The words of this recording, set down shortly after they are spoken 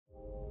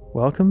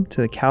Welcome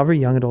to the Calvary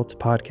Young Adults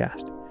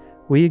podcast.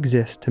 We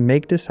exist to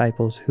make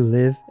disciples who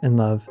live and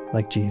love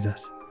like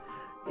Jesus.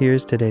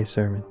 Here's today's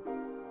sermon.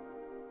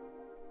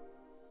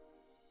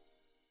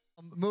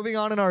 Moving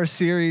on in our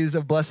series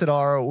of Blessed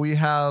Are, we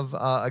have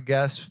a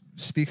guest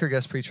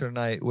preacher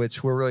tonight,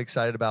 which we're really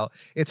excited about.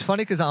 It's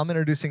funny because I'm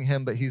introducing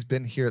him, but he's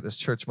been here at this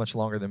church much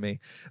longer than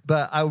me.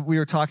 But we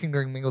were talking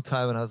during mingle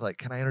time, and I was like,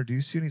 "Can I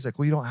introduce you?" And he's like,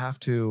 "Well, you don't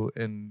have to."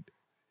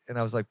 And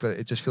I was like, "But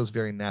it just feels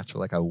very natural,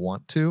 like I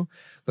want to,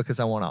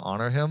 because I want to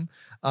honor him."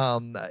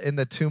 In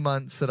the 2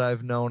 months that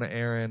I've known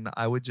Aaron,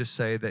 I would just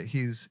say that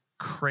he's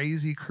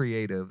crazy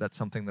creative. That's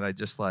something that I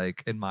just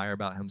like admire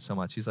about him so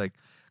much. He's like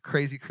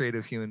crazy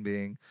creative human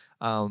being.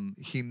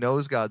 He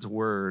knows God's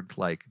word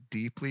like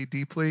deeply,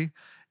 deeply.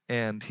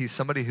 And he's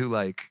somebody who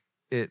like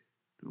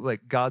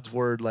God's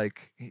word,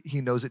 like he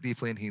knows it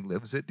deeply and he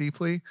lives it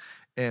deeply.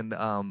 And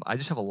I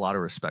just have a lot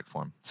of respect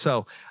for him.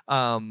 So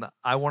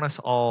I want us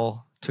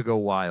all to go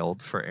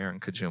wild for Aaron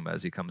Kajumba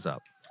as he comes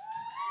up.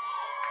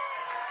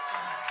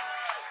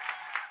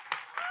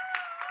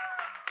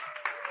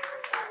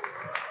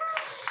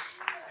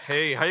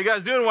 Hey, how you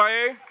guys doing,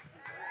 YA?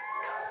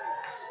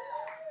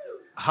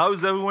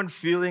 How's everyone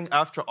feeling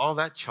after all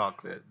that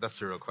chocolate? That's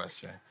the real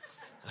question.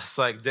 It's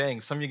like,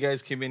 dang, some of you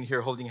guys came in here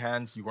holding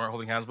hands. You weren't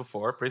holding hands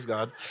before. Praise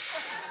God.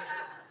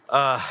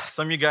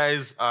 Some of you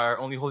guys are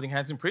only holding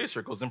hands in prayer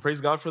circles, and praise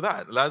God for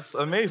that. That's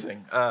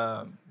amazing.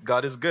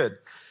 God is good.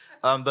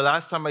 The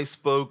last time I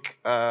spoke,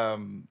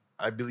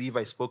 I believe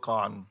I spoke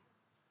on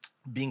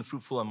being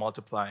fruitful and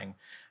multiplying.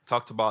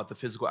 Talked about the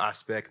physical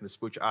aspect and the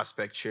spiritual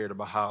aspect, shared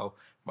about how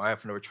my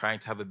wife and I were trying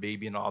to have a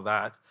baby and all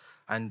that.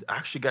 And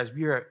actually, guys,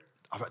 we are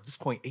at this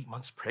point 8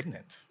 months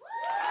pregnant.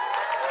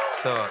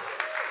 So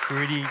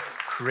pretty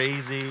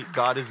crazy.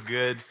 God is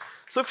good.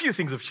 So a few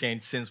things have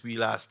changed since we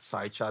last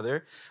saw each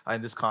other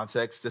in this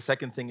context. The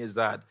second thing is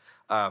that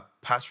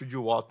Pastor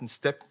Drew Walton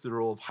stepped into the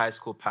role of high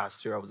school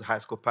pastor. I was a high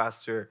school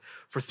pastor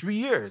for 3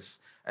 years.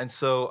 And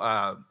so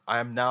I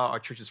am now our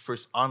church's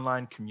first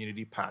online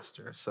community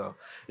pastor. So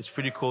it's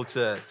pretty cool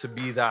to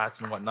be that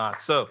and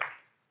whatnot. So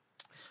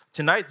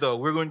tonight, though,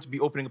 we're going to be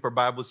opening up our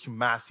Bibles to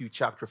Matthew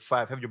chapter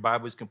 5. Have your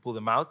Bibles, you can pull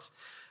them out.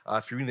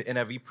 If you're reading the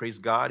NIV, praise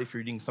God. If you're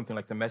reading something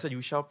like the Message,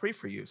 we shall pray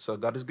for you. So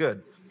God is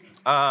good.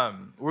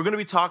 We're going to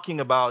be talking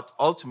about,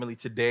 ultimately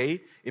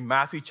today, in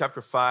Matthew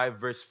chapter 5,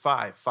 verse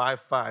 5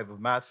 of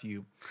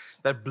Matthew,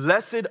 that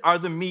blessed are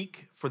the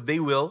meek, for they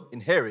will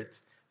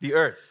inherit the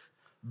earth.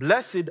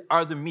 Blessed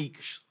are the meek,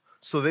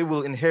 so they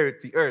will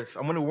inherit the earth.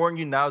 I'm going to warn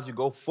you now as you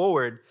go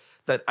forward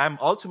that I'm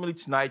ultimately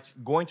tonight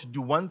going to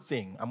do one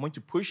thing. I'm going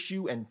to push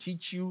you and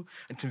teach you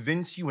and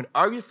convince you and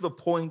argue for the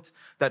point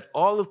that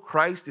all of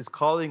Christ is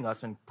calling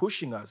us and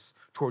pushing us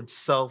towards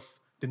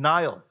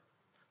self-denial,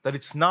 that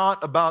it's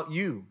not about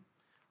you,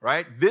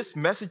 right? This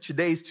message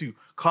today is to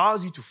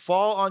cause you to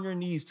fall on your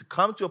knees, to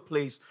come to a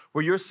place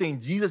where you're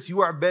saying, Jesus,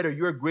 you are better,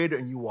 you're greater,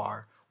 and you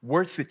are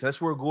worth it. That's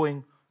where we're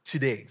going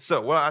today.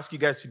 So what I'll ask you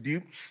guys to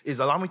do is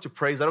allow me to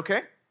pray. Is that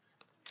okay?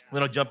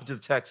 Then I'll jump into the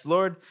text.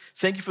 Lord,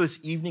 thank you for this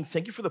evening.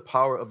 Thank you for the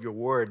power of your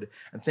word.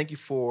 And thank you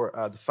for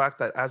the fact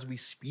that as we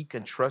speak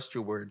and trust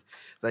your word,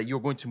 that you're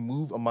going to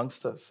move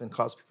amongst us and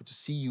cause people to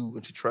see you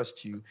and to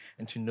trust you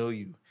and to know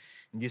you.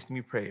 And just let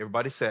me pray.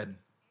 Everybody said,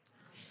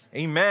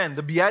 amen.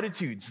 The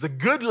Beatitudes, the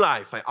good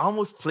life. I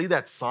almost played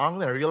that song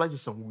and I realized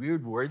there's some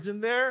weird words in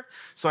there,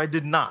 so I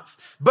did not.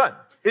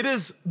 But it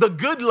is the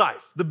good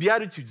life, the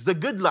Beatitudes, the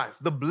good life,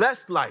 the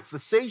blessed life, the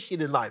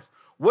satiated life.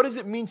 What does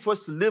it mean for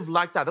us to live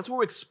like that? That's what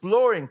we're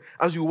exploring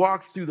as we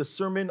walk through the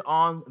Sermon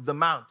on the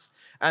Mount.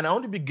 And I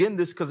want to begin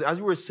this because as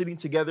we were sitting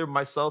together,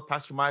 myself,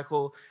 Pastor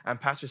Michael, and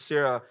Pastor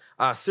Sarah,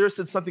 Sarah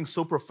said something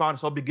so profound.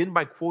 So I'll begin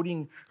by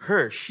quoting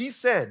her. She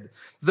said,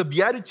 the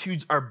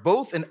Beatitudes are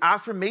both an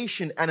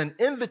affirmation and an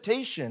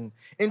invitation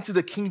into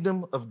the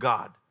kingdom of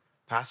God.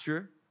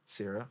 Pastor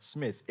Sarah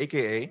Smith,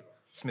 a.k.a.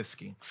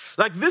 Smithski.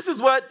 Like, this is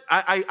what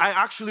I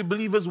actually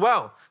believe as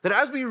well. That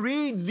as we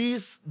read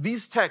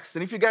these texts,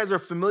 and if you guys are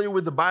familiar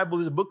with the Bible,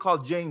 there's a book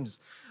called James.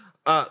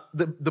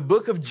 The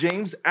book of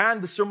James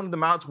and the Sermon on the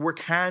Mount work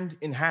hand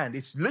in hand.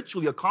 It's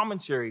literally a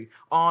commentary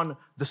on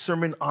the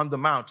Sermon on the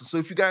Mount. So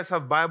if you guys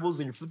have Bibles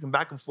and you're flipping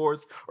back and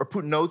forth or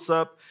put notes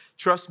up,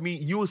 trust me,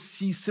 you will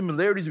see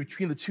similarities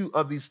between the two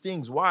of these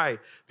things. Why?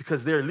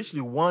 Because they're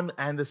literally one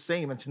and the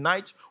same. And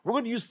tonight, we're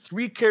going to use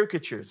 3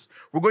 caricatures.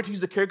 We're going to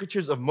use the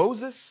caricatures of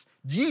Moses,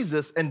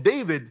 Jesus, and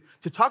David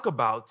to talk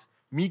about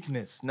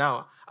meekness.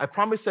 Now, I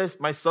promised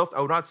myself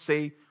I would not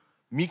say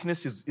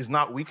meekness is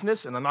not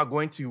weakness, and I'm not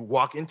going to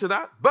walk into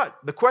that. But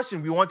the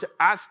question we want to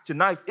ask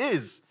tonight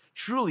is,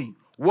 truly,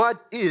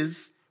 what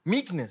is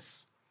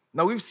meekness?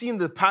 Now, we've seen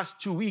the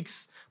past 2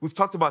 weeks, we've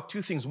talked about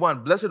 2 things.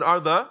 One, blessed are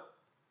the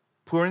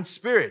poor in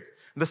spirit.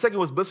 And the second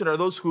was, blessed are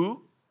those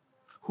who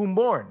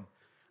mourn.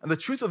 And the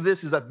truth of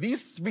this is that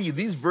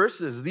these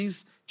verses,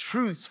 these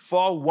truths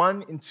fall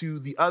one into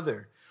the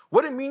other.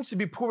 What it means to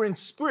be poor in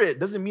spirit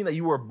doesn't mean that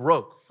you are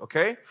broke,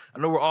 okay? I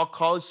know we're all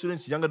college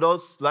students, young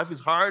adults. Life is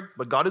hard,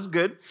 but God is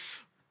good.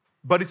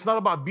 But it's not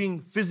about being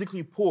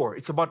physically poor.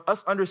 It's about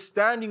us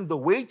understanding the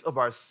weight of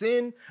our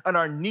sin and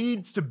our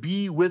needs to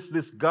be with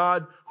this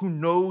God who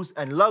knows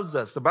and loves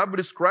us. The Bible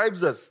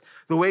describes us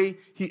the way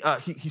he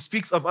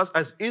speaks of us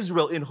as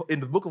Israel in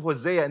the book of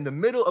Hosea, in the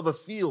middle of a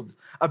field,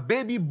 a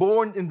baby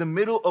born in the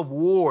middle of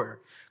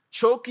war,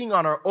 choking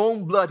on our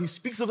own blood. He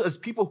speaks of us as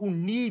people who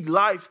need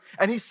life,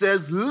 and he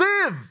says,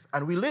 live,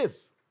 and we live.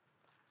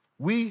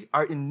 We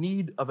are in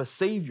need of a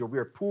Savior. We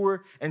are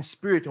poor in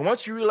spirit. And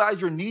once you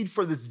realize your need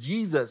for this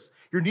Jesus,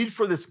 your need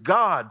for this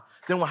God,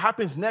 then what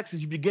happens next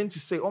is you begin to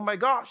say, oh my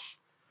gosh,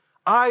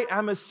 I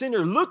am a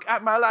sinner. Look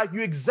at my life.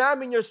 You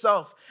examine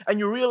yourself and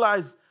you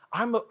realize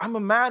I'm a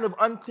man of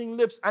unclean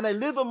lips, and I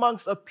live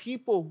amongst a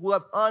people who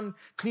have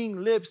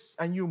unclean lips,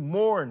 and you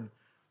mourn.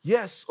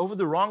 Yes, over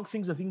the wrong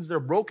things and things that are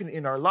broken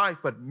in our life,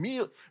 but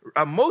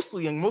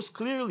mostly and most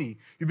clearly,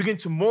 you begin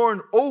to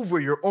mourn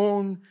over your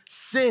own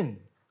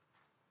sin.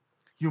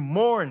 You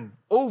mourn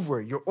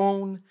over your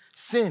own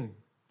sin.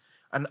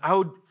 And I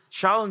would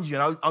challenge you,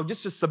 and I'll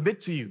just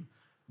submit to you,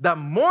 that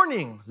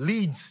mourning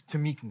leads to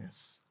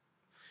meekness.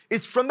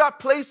 It's from that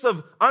place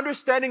of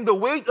understanding the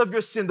weight of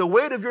your sin, the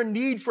weight of your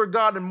need for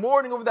God, and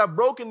mourning over that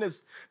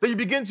brokenness, that you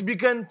begin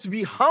to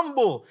be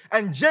humble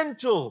and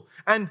gentle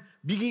and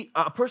be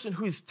a person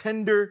who is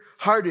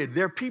tender-hearted.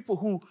 There are people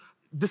who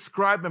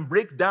describe and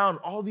break down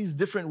all these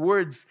different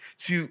words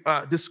to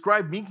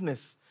describe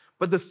meekness.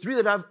 But the three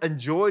that I've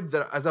enjoyed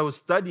that as I was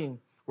studying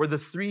were the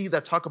three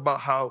that talk about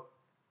how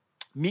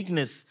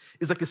meekness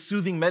is like a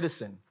soothing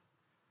medicine.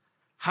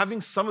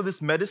 Having some of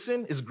this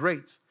medicine is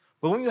great,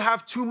 but when you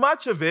have too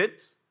much of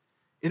it,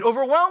 it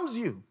overwhelms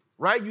you,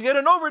 right? You get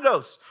an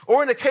overdose.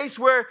 Or in a case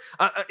where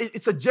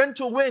it's a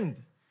gentle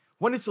wind.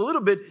 When it's a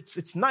little bit,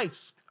 it's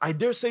nice. I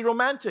dare say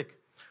romantic.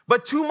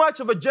 But too much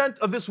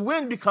of this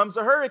wind becomes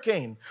a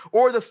hurricane.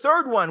 Or the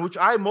third one, which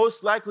I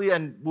most likely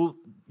and will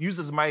use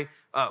as my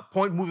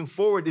point moving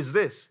forward, is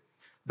this: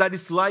 that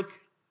it's like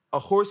a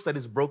horse that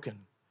is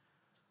broken.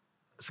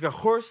 It's like a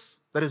horse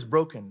that is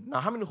broken.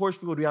 Now, how many horse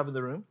people do we have in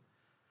the room?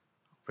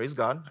 Praise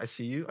God. I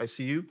see you. I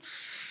see you.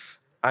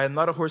 I am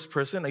not a horse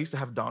person. I used to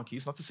have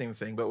donkeys. Not the same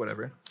thing, but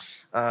whatever.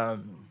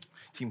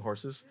 Team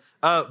horses.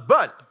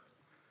 But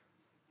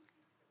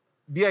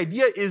the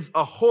idea is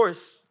a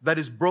horse that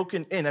is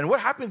broken in. And what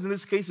happens in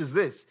this case is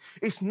this.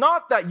 It's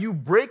not that you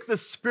break the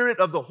spirit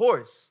of the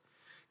horse.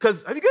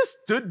 Because have you guys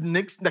stood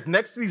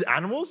next to these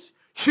animals?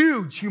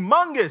 Huge,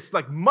 humongous,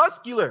 like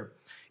muscular.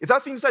 If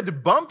that thing decided to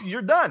bump you,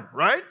 you're done,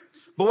 right?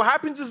 But what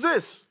happens is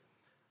this.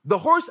 The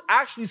horse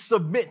actually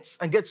submits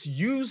and gets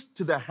used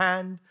to the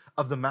hand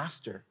of the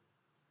master.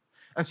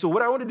 And so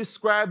what I want to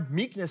describe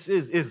meekness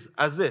is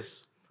as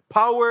this: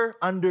 power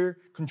under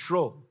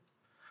control.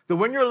 That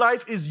when your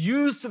life is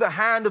used to the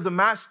hand of the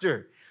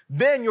master,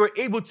 then you're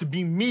able to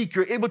be meek.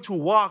 You're able to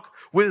walk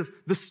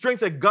with the strength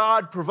that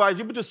God provides.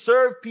 You're able to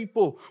serve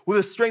people with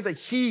the strength that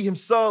he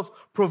himself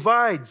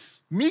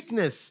provides.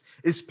 Meekness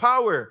is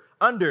power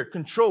under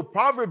control.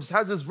 Proverbs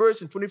has this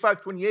verse in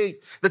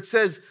 25:28 that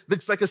says that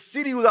it's like a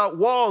city without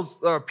walls.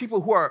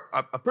 People who are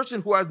a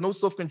person who has no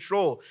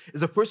self-control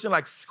is a person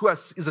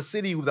is a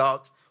city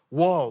without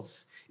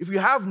walls. If you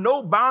have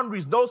no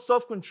boundaries, no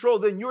self-control,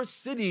 then your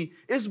city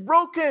is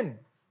broken.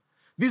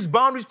 These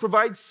boundaries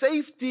provide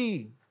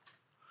safety.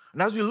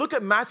 And as we look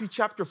at Matthew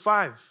chapter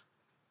 5,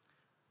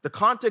 the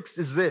context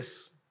is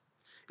this.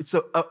 It's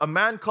a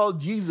man called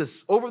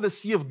Jesus over the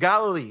Sea of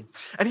Galilee.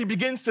 And he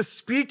begins to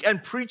speak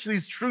and preach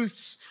these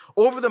truths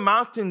over the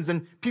mountains.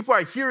 And people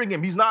are hearing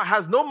him.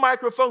 Has no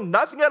microphone,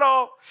 nothing at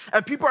all.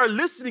 And people are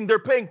listening. They're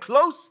paying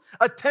close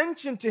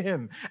attention to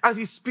him as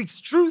he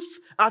speaks truth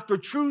after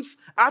truth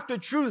after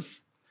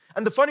truth.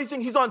 And the funny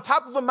thing, he's on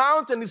top of a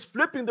mountain. He's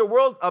flipping the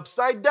world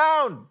upside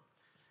down.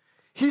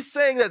 He's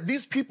saying that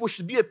these people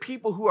should be a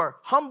people who are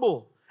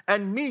humble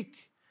and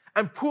meek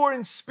and poor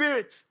in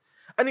spirit.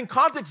 And in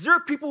context, there are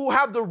people who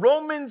have the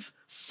Romans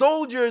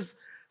soldiers'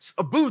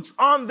 boots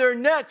on their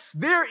necks.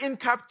 They're in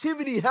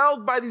captivity,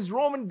 held by these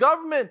Roman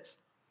government.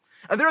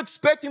 And they're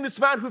expecting this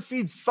man who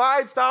feeds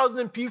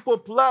 5,000 people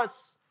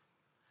plus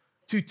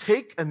to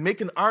take and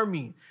make an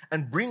army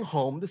and bring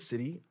home the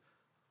city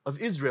of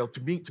Israel, to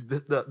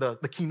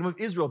the kingdom of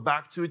Israel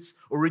back to its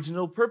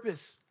original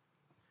purpose.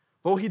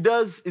 But what he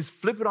does is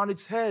flip it on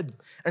its head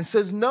and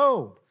says,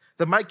 no,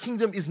 that my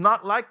kingdom is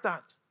not like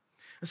that.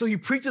 And so he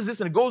preaches this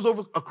and it goes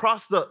over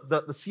across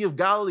the Sea of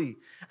Galilee.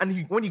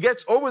 And when he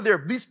gets over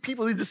there, these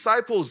people, these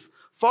disciples,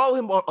 follow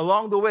him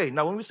along the way.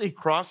 Now, when we say he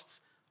crossed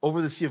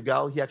over the Sea of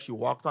Galilee, he actually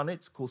walked on it.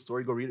 It's a cool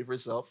story. Go read it for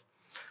yourself.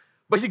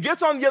 But he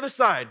gets on the other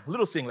side.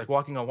 Little thing like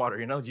walking on water,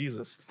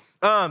 Jesus.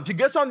 He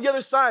gets on the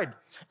other side.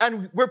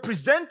 And we're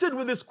presented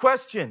with this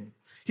question.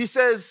 He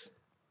says,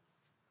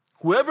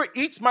 whoever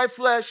eats my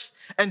flesh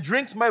and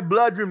drinks my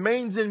blood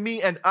remains in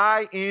me and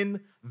I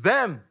in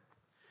them.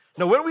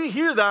 Now, when we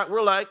hear that,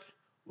 we're like,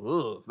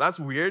 ugh, that's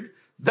weird.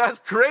 That's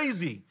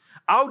crazy.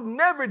 I would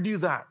never do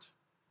that.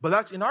 But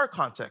that's in our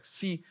context.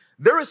 See,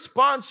 their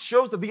response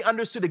shows that they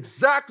understood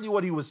exactly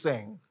what he was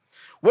saying.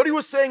 What he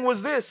was saying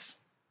was this: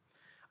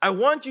 I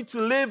want you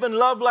to live and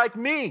love like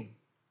me.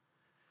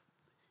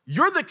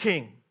 You're the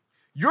king.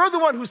 You're the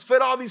one who's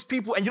fed all these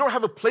people, and you don't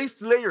have a place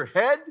to lay your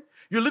head.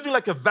 You're living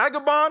like a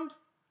vagabond.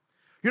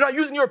 You're not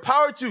using your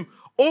power to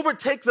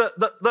overtake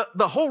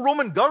the whole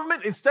Roman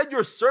government. Instead,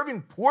 you're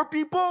serving poor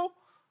people.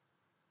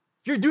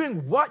 You're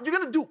doing what? What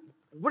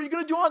are you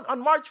going to do on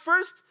March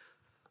 1st?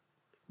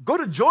 Go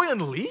to Joy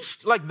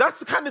Unleashed? Like, that's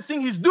the kind of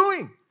thing he's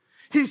doing.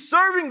 He's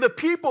serving the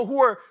people who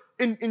are,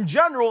 in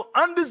general,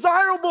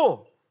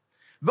 undesirable.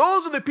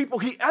 Those are the people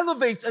he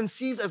elevates and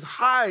sees as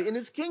high in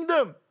his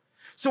kingdom.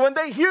 So when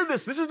they hear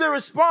this is their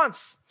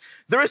response.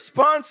 The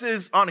response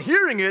is, on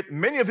hearing it,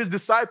 many of his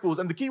disciples,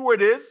 and the key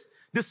word is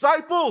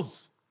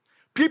disciples,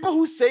 people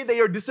who say they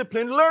are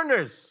disciplined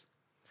learners,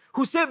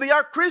 who say they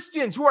are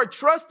Christians, who are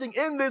trusting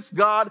in this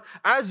God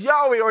as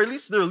Yahweh, or at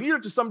least their leader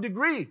to some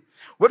degree.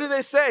 What do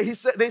they say?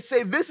 They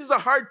say, this is a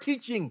hard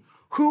teaching.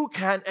 Who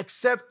can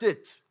accept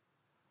it?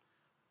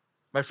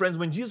 My friends,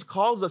 when Jesus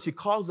calls us, he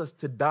calls us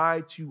to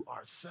die to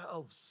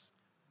ourselves.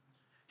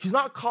 He's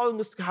not calling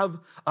us to have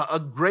a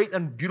great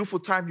and beautiful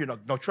time here.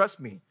 No, trust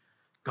me.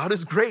 God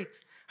is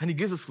great, and he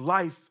gives us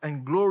life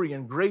and glory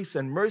and grace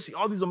and mercy,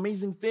 all these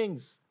amazing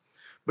things.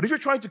 But if you're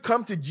trying to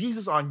come to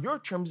Jesus on your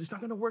terms, it's not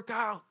going to work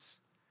out.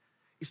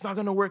 It's not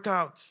going to work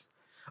out.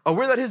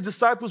 Aware that his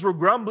disciples were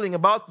grumbling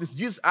about this,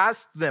 Jesus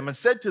asked them and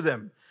said to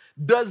them,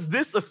 does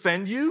this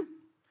offend you?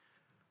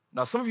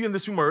 Now, some of you in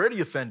this room are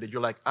already offended.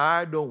 You're like,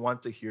 I don't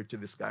want to hear to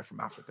this guy from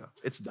Africa.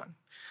 It's done.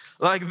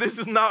 Like, this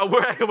is not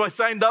where I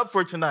signed up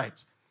for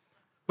tonight.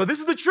 But this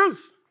is the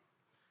truth.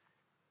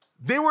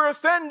 They were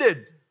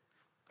offended.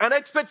 And I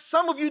expect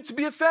some of you to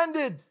be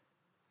offended.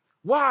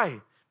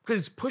 Why? Because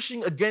it's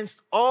pushing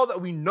against all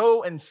that we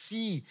know and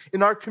see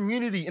in our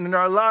community and in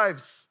our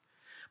lives.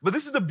 But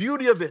this is the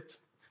beauty of it,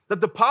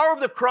 that the power of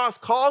the cross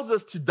calls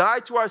us to die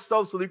to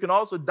ourselves so that we can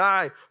also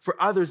die for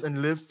others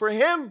and live for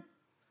him.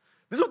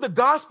 This is what the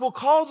gospel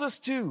calls us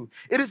to.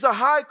 It is a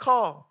high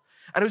call.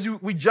 And as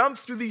we jump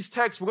through these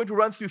texts, we're going to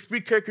run through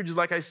three characters,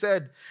 like I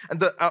said.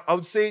 And I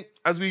would say,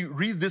 as we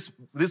read this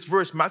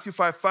verse, Matthew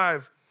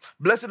 5:5,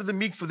 blessed are the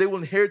meek, for they will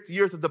inherit the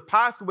earth. That the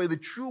pathway, the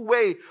true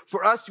way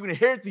for us to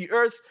inherit the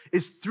earth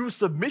is through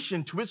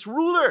submission to its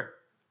ruler.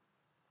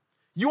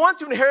 You want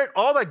to inherit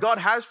all that God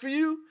has for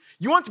you?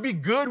 You want to be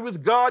good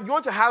with God? You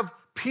want to have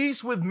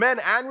peace with men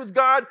and with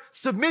God?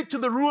 Submit to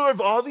the ruler of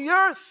all the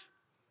earth.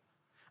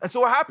 And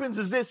so what happens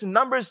is this, in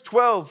Numbers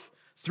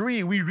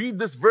 12:3, we read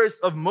this verse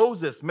of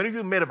Moses. Many of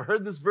you may have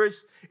heard this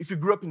verse if you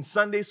grew up in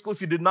Sunday school.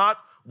 If you did not,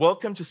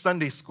 welcome to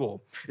Sunday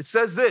school. It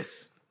says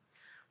this,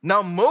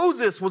 now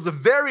Moses was a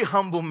very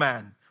humble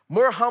man,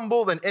 more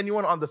humble than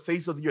anyone on the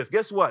face of the earth.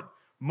 Guess what?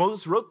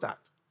 Moses wrote that.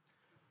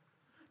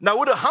 Now,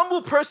 would a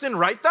humble person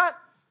write that?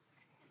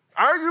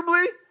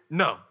 Arguably,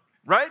 no,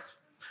 right?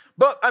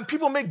 And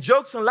people make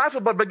jokes and laugh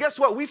about it, but guess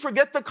what? We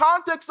forget the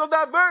context of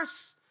that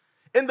verse.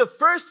 In the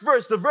first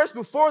verse, the verse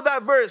before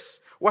that verse,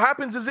 what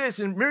happens is this,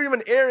 and Miriam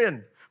and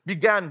Aaron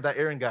began, that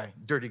Aaron guy,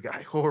 dirty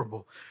guy,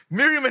 horrible.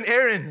 Miriam and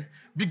Aaron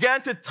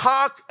began to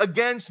talk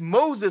against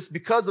Moses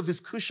because of his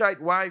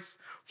Cushite wife,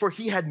 for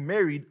he had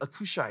married a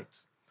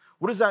Cushite.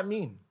 What does that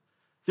mean?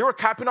 They were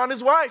capping on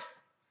his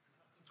wife,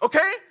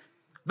 okay?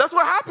 That's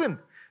what happened.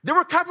 They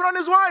were capping on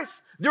his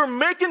wife. They were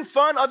making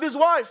fun of his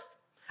wife.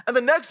 And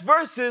the next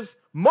verse is,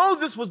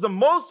 Moses was the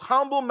most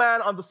humble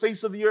man on the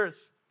face of the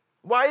earth.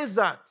 Why is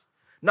that?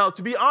 Now,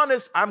 to be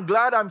honest, I'm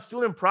glad I'm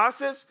still in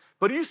process,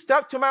 but if you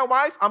step to my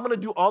wife, I'm going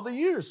to do all the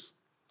years,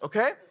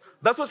 okay?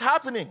 That's what's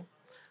happening.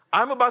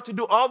 I'm about to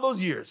do all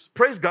those years.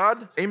 Praise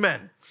God.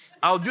 Amen.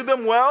 I'll do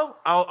them well.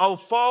 I'll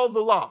follow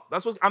the law.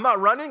 That's what, I'm not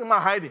running. I'm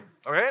not hiding,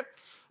 all right?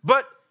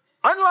 But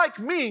unlike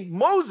me,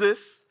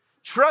 Moses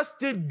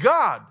trusted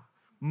God.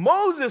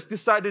 Moses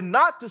decided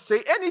not to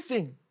say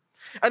anything.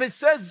 And it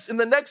says in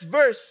the next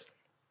verse,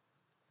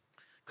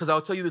 because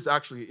I'll tell you this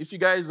actually, if you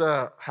guys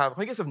have,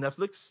 I guess have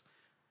Netflix,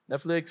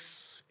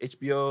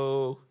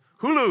 HBO,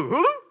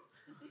 Hulu?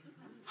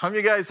 How many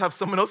of you guys have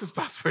someone else's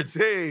passwords?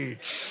 Hey.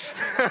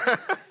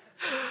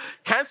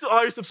 Cancel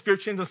all your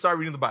subscriptions and start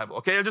reading the Bible,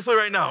 okay? I'm just saying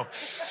right now.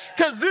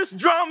 Because this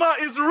drama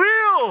is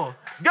real.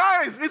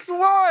 Guys, it's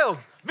wild.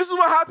 This is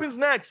what happens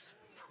next.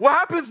 What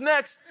happens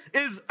next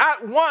is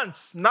at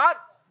once, not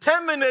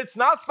 10 minutes,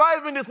 not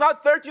 5 minutes,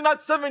 not 30,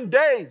 not 7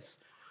 days.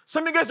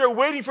 Some of you guys are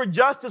waiting for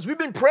justice. We've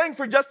been praying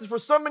for justice for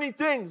so many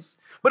things.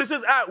 But it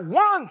says at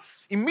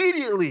once,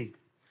 immediately,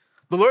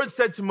 the Lord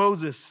said to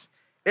Moses,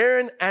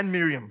 Aaron and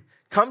Miriam,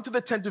 come to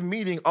the tent of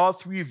meeting, all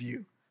three of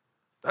you.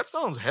 That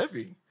sounds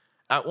heavy.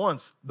 At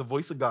once, the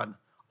voice of God,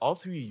 all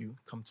three of you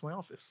come to my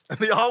office. And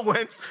they all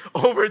went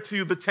over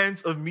to the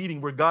tent of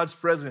meeting where God's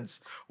presence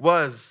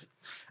was.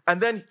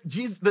 And then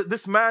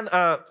this man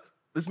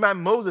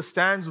Moses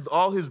stands with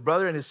all his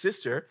brother and his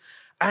sister,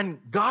 and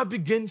God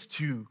begins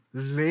to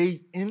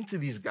lay into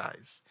these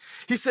guys.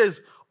 He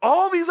says,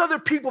 all these other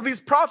people, these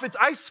prophets,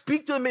 I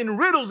speak to them in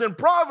riddles and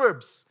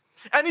proverbs,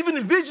 and even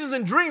in visions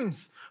and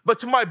dreams. But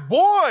to my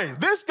boy,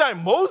 this guy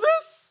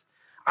Moses,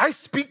 I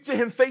speak to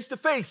him face to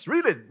face.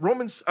 Read it,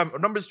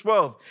 Numbers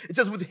 12. It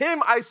says, with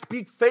him I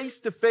speak face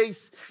to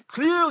face,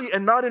 clearly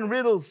and not in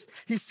riddles.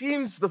 He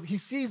sees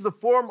the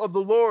form of the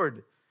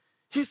Lord.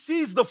 He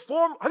sees the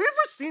form. Have you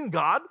ever seen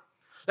God?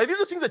 Like, these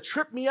are things that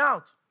trip me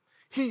out.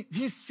 He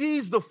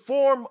sees the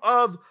form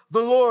of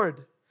the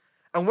Lord.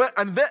 And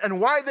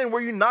why then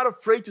were you not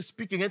afraid to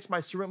speak against my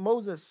servant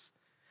Moses?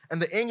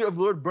 And the anger of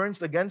the Lord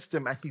burns against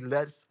him,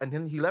 and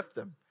then he left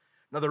them.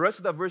 Now, the rest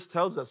of that verse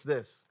tells us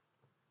this,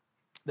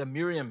 that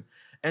Miriam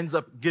ends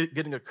up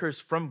getting a curse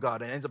from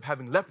God and ends up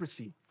having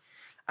leprosy.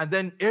 And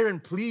then Aaron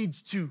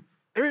pleads to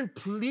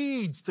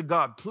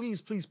God, please,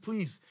 please,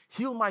 please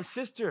heal my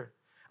sister.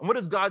 And what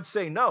does God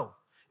say? No.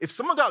 If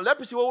someone got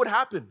leprosy, what would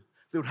happen?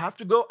 They would have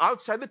to go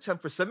outside the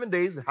tent for 7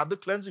 days and have the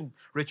cleansing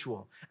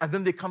ritual. And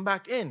then they come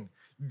back in.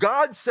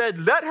 God said,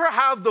 let her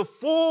have the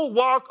full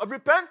walk of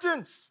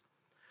repentance.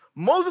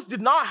 Moses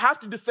did not have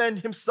to defend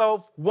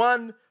himself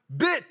one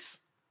bit.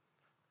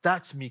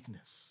 That's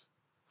meekness.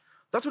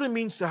 That's what it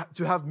means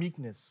to have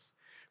meekness.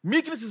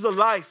 Meekness is a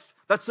life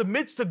that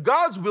submits to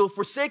God's will,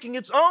 forsaking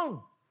its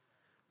own.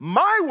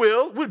 My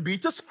will would be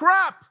to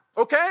scrap,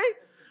 okay?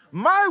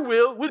 My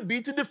will would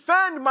be to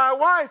defend my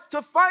wife,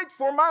 to fight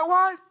for my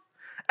wife.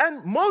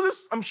 And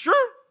Moses, I'm sure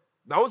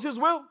that was his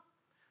will,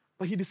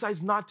 but he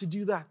decides not to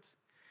do that.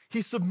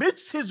 He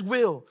submits his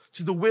will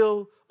to the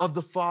will of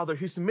the Father.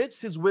 He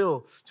submits his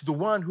will to the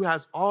one who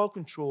has all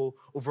control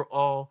over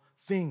all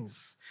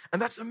things.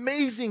 And that's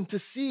amazing to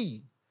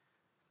see.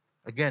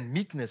 Again,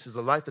 meekness is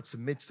a life that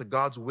submits to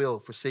God's will,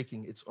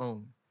 forsaking its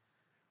own.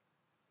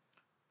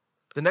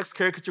 The next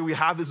caricature we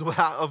have is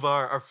of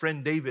our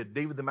friend David.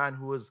 David, the man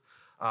who was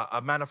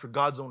a man after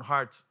God's own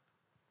heart.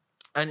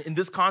 And in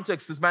this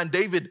context, this man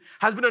David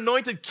has been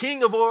anointed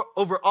king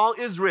over all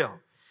Israel,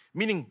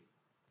 meaning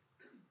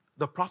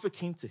the prophet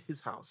came to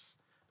his house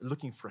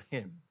looking for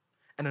him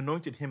and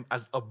anointed him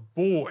as a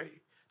boy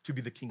to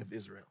be the king of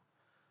Israel.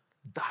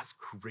 That's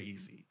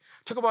crazy.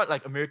 Talk about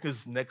like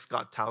America's Next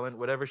Got Talent,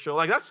 whatever show.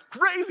 Like, that's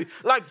crazy.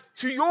 Like,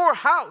 to your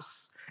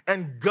house,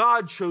 and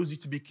God chose you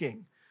to be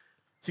king.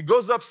 He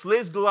goes up,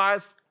 slays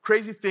Goliath,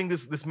 crazy thing,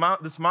 this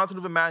mountain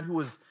of a man who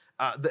was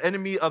the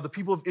enemy of the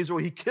people of Israel.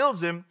 He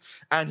kills him,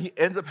 and he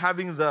ends up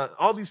having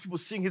all these people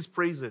sing his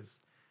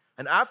praises.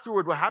 And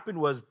afterward, what happened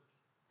was,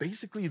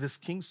 basically, this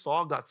King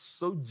Saul got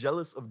so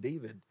jealous of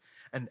David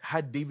and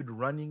had David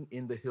running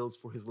in the hills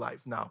for his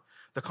life. Now,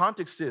 the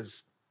context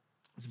is,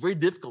 it's very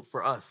difficult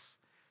for us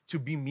to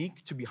be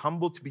meek, to be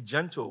humble, to be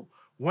gentle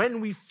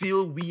when we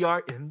feel we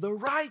are in the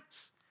right.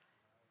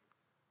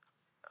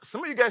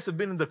 Some of you guys have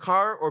been in the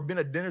car or been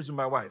at dinners with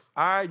my wife.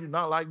 I do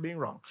not like being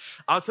wrong.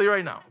 I'll tell you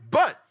right now.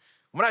 But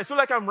when I feel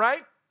like I'm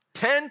right,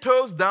 10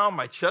 toes down,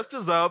 my chest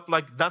is up,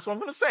 like that's what I'm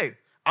going to say.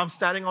 I'm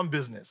standing on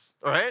business,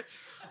 all right?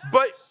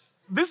 But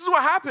this is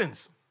what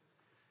happens.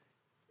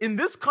 In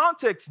this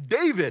context,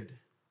 David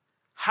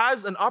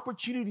has an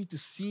opportunity to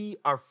see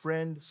our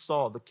friend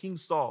Saul, the King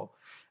Saul.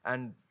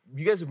 And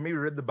you guys have maybe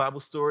read the Bible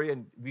story,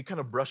 and we kind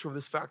of brush over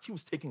this fact. He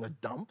was taking a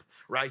dump,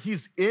 right?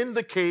 He's in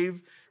the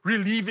cave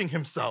relieving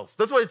himself.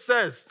 That's what it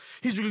says.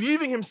 He's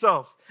relieving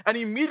himself. And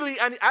immediately,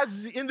 and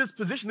as he's in this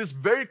position, this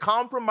very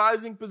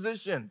compromising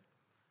position,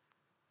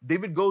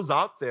 David goes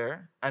out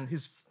there, and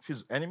his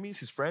enemies,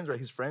 his friends, right?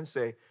 His friends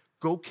say,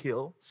 go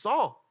kill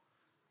Saul.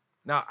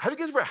 Now, have you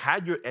guys ever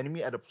had your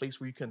enemy at a place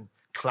where you can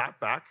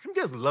clap back? You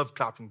guys love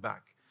clapping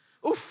back.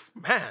 Oof,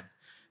 man,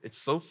 it's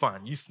so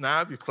fun. You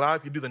snap, you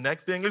clap, you do the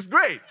neck thing. It's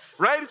great,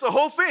 right? It's a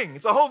whole thing.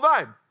 It's a whole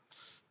vibe.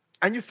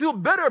 And you feel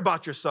better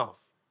about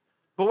yourself.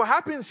 But what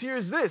happens here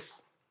is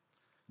this.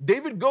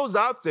 David goes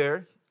out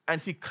there and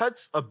he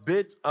cuts a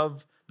bit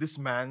of this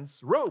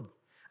man's robe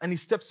and he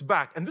steps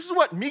back. And this is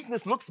what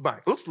meekness looks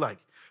like.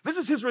 This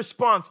is his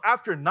response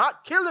after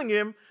not killing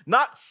him,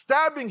 not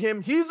stabbing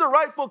him. He's the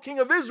rightful king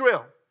of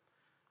Israel.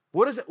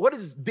 What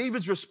is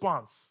David's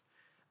response?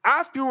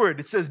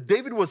 Afterward, it says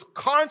David was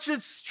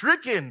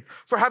conscience-stricken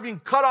for having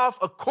cut off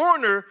a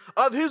corner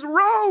of his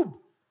robe.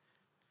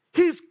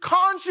 He's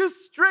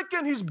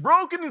conscience-stricken. He's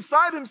broken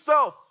inside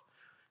himself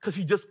because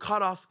he just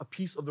cut off a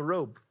piece of the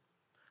robe.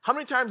 How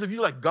many times have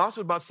you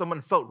gossiped about someone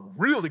and felt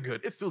really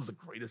good? It feels the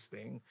greatest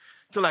thing.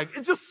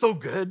 It's just so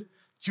good.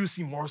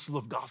 Juicy morsel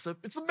of gossip.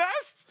 It's the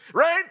best,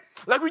 right?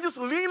 We just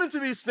lean into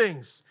these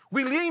things.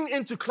 We lean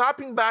into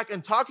clapping back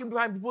and talking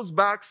behind people's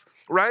backs,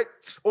 right?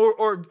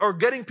 Or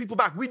getting people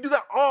back. We do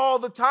that all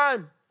the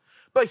time.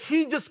 But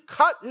he just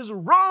cut his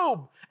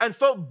robe and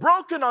felt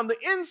broken on the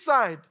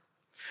inside.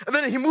 And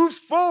then he moves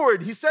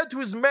forward. He said to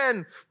his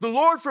men, the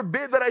Lord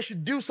forbid that I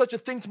should do such a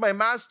thing to my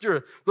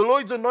master, the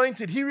Lord's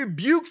anointed. He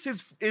rebukes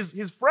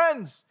his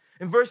friends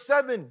in verse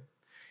 7.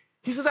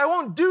 He says, I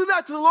won't do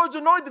that to the Lord's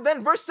anointed.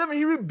 Then verse 7,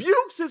 he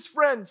rebukes his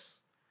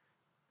friends.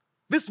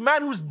 This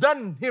man who's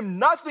done him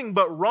nothing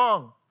but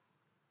wrong.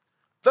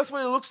 That's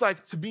what it looks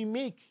like to be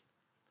meek.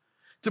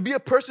 To be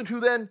a person who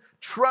then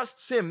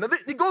trusts him. Now,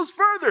 it goes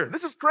further.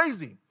 This is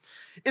crazy.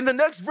 In the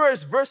next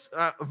verse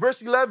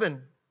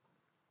 11,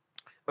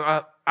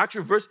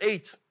 verse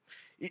 8,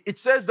 it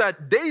says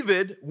that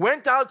David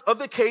went out of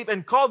the cave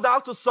and called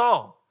out to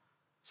Saul.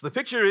 So the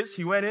picture is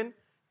he went in,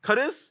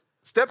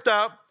 stepped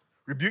out,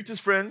 rebuked his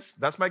friends.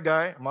 That's my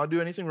guy. I'm not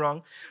doing anything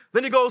wrong.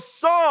 Then he goes,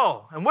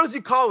 Saul. And what does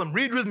he call him?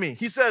 Read with me.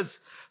 He says,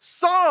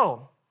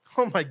 Saul,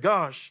 Oh my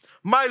gosh.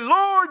 My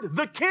Lord,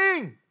 the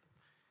King.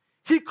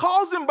 He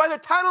calls him by the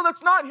title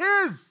that's not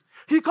his.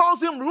 He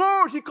calls him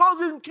Lord. He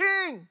calls him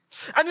King.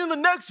 And in the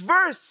next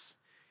verse,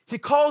 he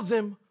calls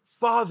him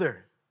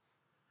Father.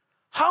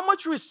 How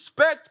much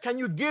respect can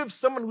you give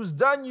someone who's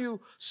done you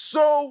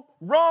so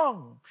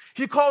wrong?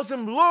 He calls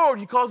him Lord.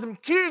 He calls him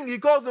King. He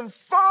calls him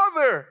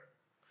Father.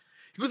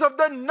 He goes, I've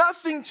done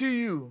nothing to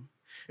you.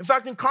 In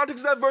fact, in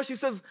context of that verse, he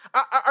says,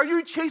 are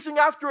you chasing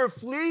after a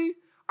flea?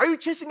 Are you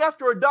chasing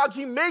after a dog?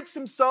 He makes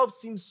himself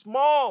seem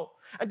small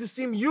and to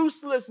seem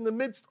useless in the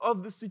midst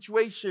of the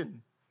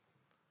situation.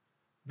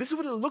 This is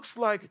what it looks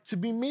like to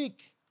be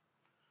meek.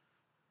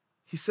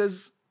 He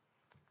says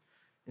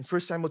in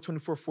 1 Samuel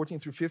 24, 14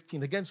 through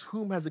 15, against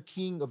whom has the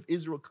king of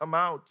Israel come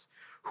out?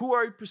 Who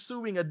are you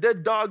pursuing? A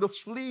dead dog, a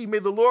flea? May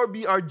the Lord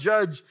be our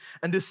judge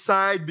and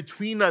decide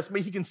between us.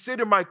 May he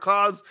consider my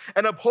cause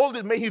and uphold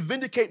it. May he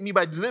vindicate me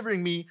by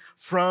delivering me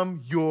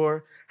from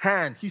your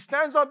hand. He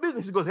stands on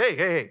business. He goes,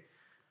 hey.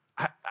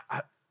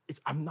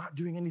 I'm not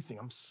doing anything.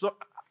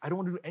 I don't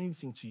want to do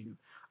anything to you.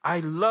 I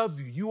love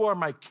you. You are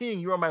my king.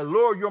 You are my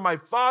Lord. You are my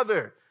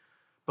Father.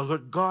 But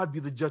let God be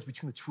the judge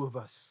between the two of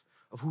us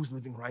of who's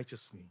living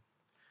righteously.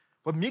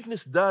 What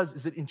meekness does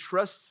is it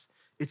entrusts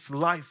its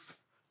life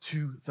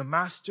to the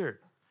master.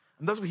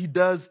 And that's what he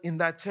does in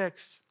that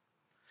text.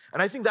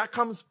 And I think that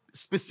comes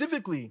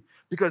specifically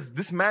because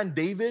this man,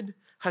 David,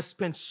 has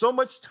spent so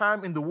much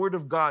time in the Word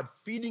of God,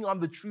 feeding on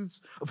the truths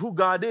of who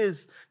God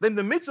is, that in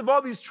the midst of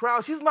all these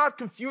trials, he's not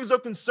confused or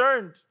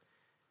concerned.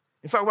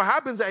 In fact, what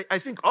happens, I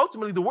think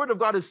ultimately the Word of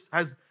God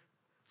has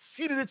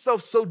seated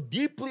itself so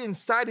deeply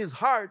inside his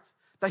heart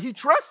that he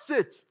trusts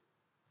it.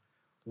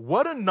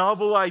 What a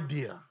novel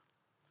idea.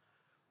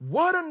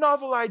 What a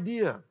novel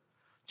idea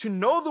to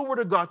know the Word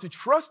of God, to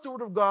trust the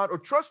Word of God, or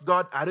trust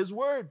God at his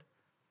word.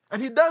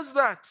 And he does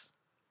that.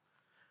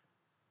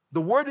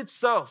 The Word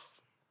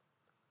itself,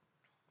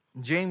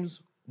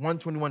 James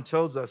 1:21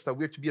 tells us that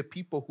we're to be a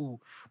people who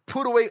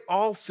put away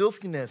all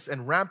filthiness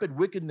and rampant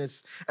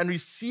wickedness and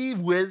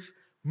receive with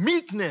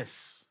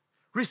meekness.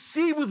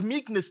 Receive with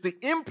meekness the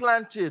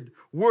implanted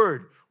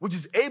word, which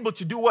is able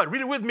to do what?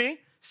 Read it with me.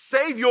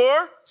 Save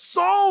your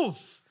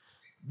souls.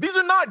 These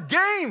are not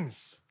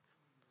games.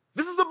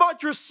 This is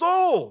about your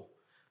soul.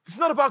 This is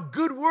not about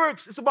good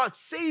works. It's about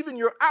saving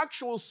your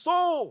actual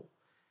soul.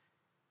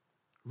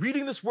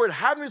 Reading this word,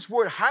 having this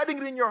word, hiding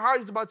it in your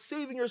heart is about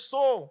saving your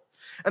soul.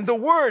 And the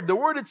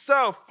word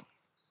itself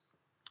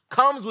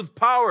comes with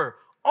power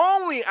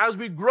only as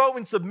we grow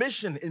in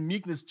submission and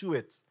meekness to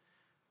it.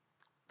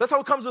 That's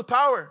how it comes with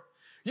power.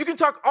 You can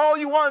talk all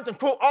you want and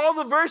quote all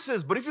the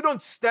verses, but if you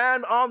don't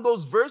stand on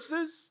those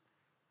verses,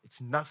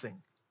 it's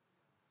nothing.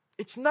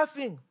 It's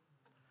nothing.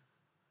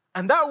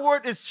 And that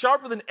word is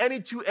sharper than any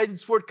two-edged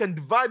sword, can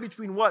divide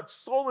between what?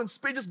 Soul and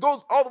spirit. It just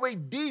goes all the way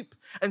deep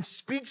and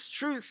speaks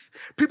truth.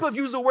 People have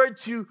used the word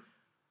to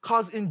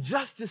cause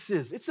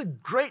injustices. It's a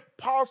great,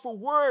 powerful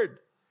word.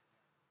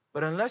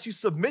 But unless you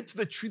submit to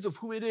the truth of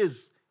who it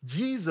is,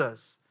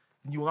 Jesus,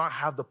 then you will not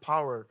have the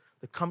power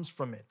that comes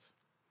from it.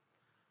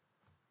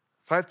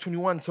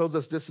 5:21 tells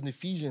us this in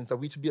Ephesians, that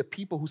we to be a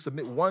people who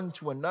submit one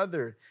to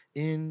another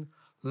in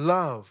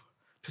love.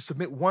 To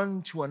submit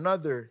one to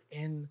another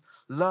in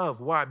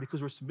love. Why?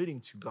 Because we're submitting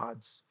to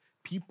God's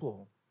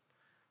people.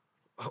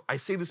 I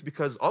say this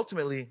because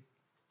ultimately,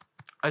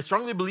 I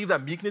strongly believe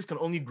that meekness can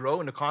only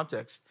grow in a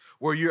context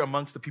where you're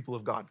amongst the people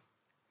of God.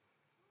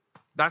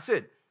 That's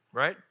it,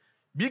 right?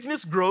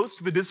 Meekness grows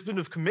through the discipline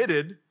of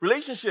committed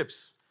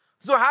relationships.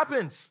 That's what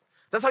happens.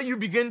 That's how you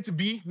begin to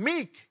be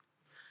meek.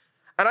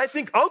 And I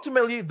think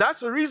ultimately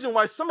that's the reason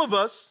why some of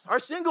us are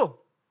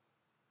single.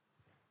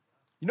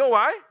 You know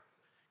why?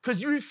 Because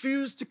you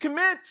refuse to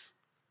commit.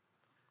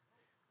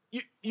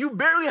 You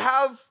barely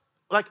have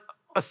like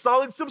a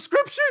solid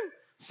subscription.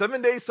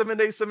 7 days. How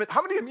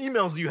many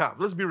emails do you have?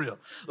 Let's be real.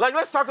 Like,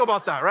 let's talk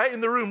about that, right?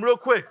 In the room real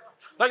quick.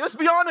 Like, let's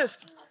be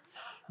honest.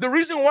 The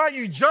reason why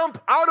you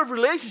jump out of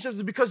relationships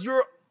is because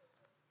you're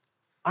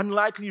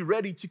unlikely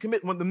ready to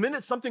commit. When the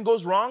minute something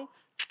goes wrong,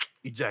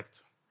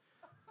 eject.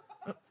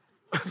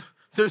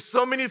 There's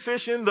so many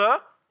fish in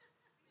the,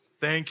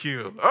 thank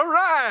you. All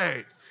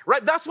right.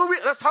 Right, that's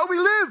how we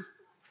live.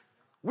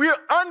 We're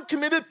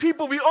uncommitted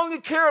people. We only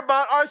care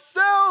about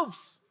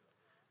ourselves.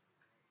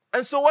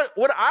 And so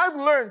what I've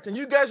learned, and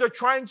you guys are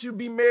trying to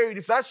be married,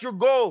 if that's your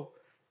goal,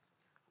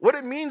 what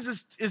it means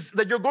is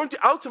that you're going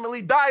to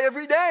ultimately die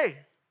every day.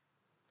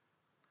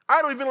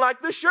 I don't even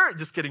like this shirt.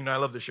 Just kidding. No, I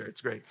love this shirt.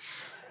 It's great.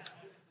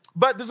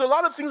 But there's a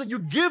lot of things that you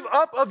give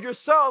up of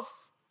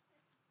yourself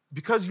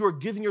because you are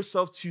giving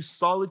yourself to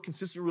solid,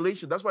 consistent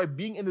relations. That's why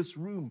being in this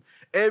room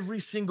every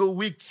single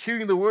week,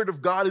 hearing the word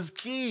of God is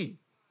key.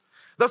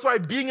 That's why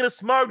being in a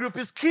small group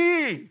is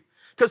key.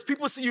 Because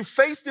people see you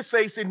face to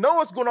face, they know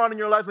what's going on in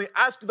your life, and they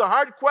ask you the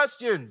hard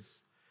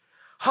questions.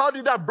 How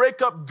did that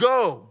breakup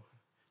go?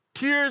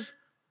 Tears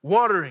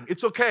watering.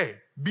 It's okay.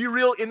 Be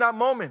real in that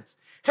moment.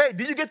 Hey,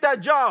 did you get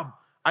that job?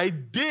 I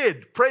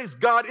did. Praise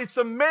God. It's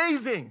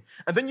amazing.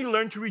 And then you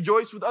learn to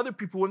rejoice with other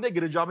people when they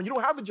get a job and you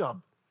don't have a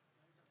job.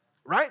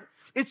 Right?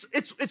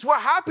 It's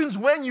what happens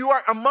when you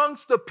are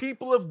amongst the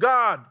people of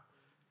God.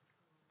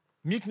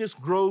 Meekness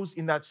grows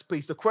in that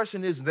space. The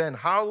question is then,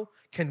 how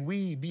can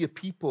we be a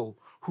people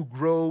who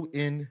grow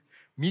in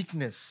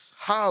meekness?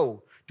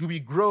 How do we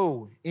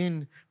grow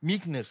in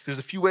meekness? There's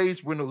a few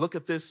ways we're going to look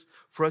at this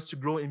for us to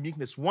grow in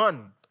meekness.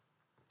 One,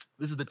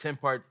 this is the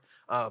 10-part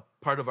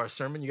part of our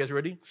sermon. You guys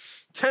ready?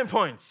 10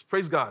 points.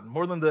 Praise God.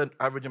 More than the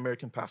average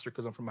American pastor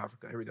because I'm from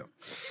Africa. Here we go.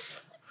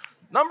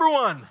 Number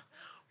one,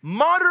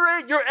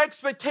 moderate your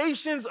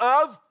expectations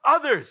of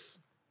others.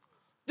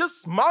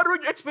 Just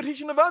moderate your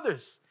expectation of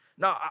others.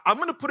 Now, I'm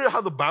going to put it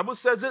how the Bible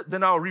says it,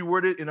 then I'll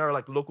reword it in our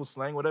local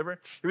slang, whatever.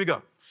 Here we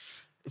go.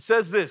 It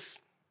says this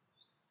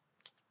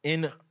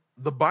in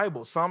the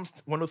Bible, Psalms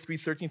 103,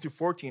 13 through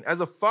 14. As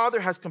a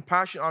father has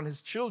compassion on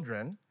his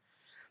children,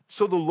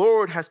 so the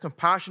Lord has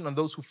compassion on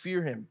those who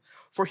fear him.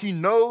 For he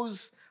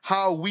knows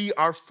how we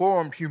are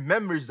formed. He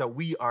remembers that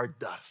we are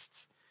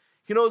dust.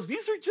 He knows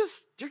they're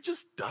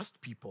just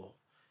dust people.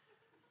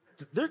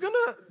 They're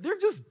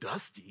just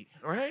dusty,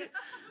 right?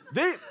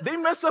 They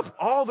mess up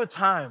all the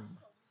time.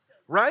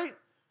 Right?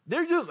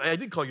 I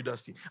did call you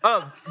Dusty.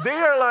 They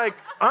are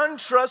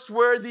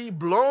untrustworthy,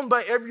 blown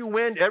by every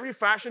wind, every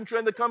fashion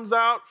trend that comes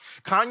out.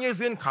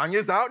 Kanye's in,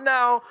 Kanye's out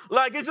now.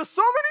 It's just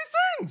so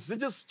many things. It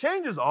just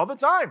changes all the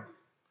time.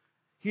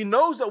 He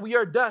knows that we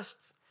are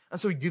dust. And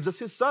so he gives us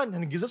his son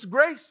and he gives us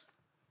grace.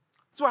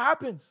 That's what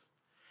happens.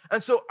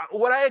 And so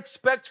what I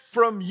expect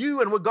from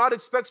you and what God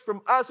expects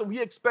from us and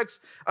he expects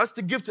us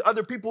to give to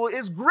other people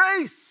is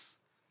grace.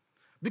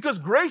 Because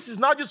grace is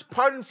not just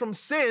pardon from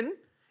sin.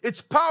 It's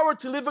power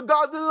to live a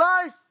godly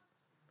life.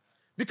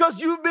 Because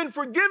you've been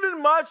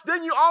forgiven much,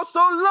 then you also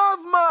love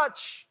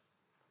much.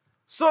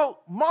 So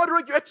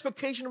moderate your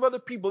expectation of other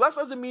people. That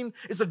doesn't mean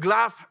it's a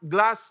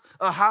glass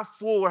half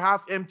full or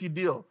half empty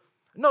deal.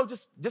 No,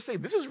 just say,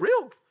 this is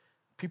real.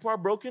 People are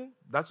broken.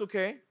 That's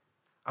okay.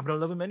 I'm going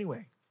to love them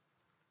anyway.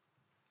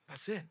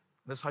 That's it.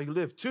 That's how you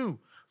live. 2,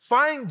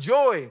 find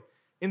joy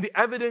in the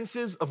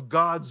evidences of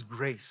God's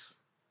grace.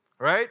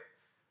 All right?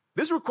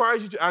 This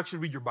requires you to actually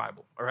read your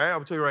Bible, all right?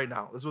 I'll tell you right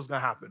now. This is what's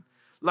going to happen.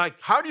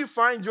 How do you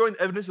find joy in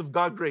the evidence of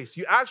God's grace?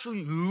 You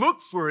actually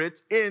look for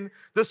it in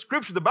the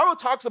scripture. The Bible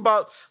talks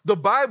about the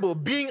Bible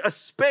being a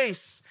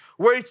space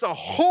where it's a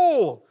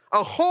whole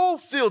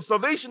field,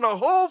 salvation, a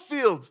whole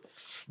field,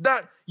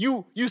 that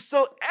you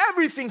sell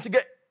everything to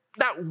get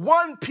that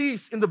one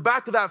piece in the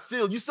back of that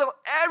field. You sell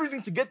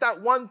everything to get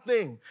that one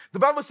thing. The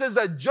Bible says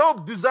that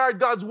Job desired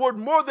God's word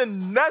more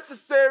than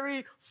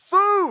necessary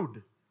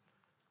food.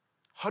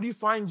 How do you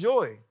find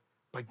joy?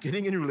 By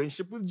getting in a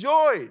relationship with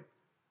joy.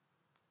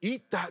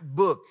 Eat that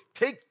book.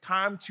 Take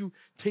time to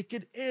take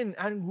it in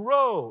and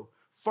grow.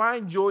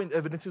 Find joy in the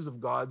evidences of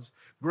God's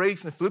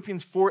grace. And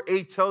Philippians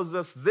 4:8 tells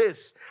us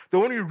this, that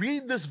when we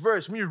read this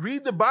verse, when we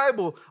read the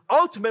Bible,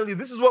 ultimately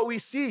this is what we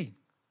see.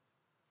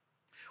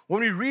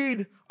 When we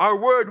read our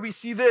word, we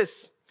see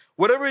this.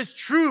 Whatever is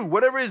true,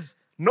 whatever is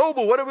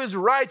noble, whatever is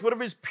right,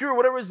 whatever is pure,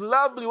 whatever is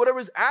lovely, whatever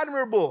is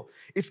admirable,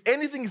 if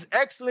anything is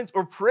excellent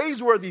or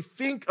praiseworthy,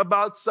 think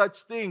about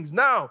such things.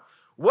 Now,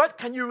 what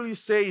can you really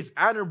say is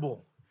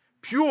admirable,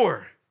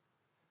 pure,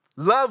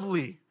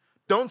 lovely?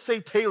 Don't say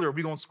Taylor,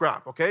 we're going to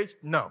scrap, okay?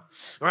 No,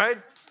 right?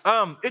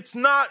 It's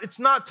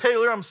not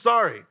Taylor, I'm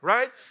sorry,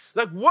 right?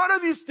 What are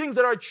these things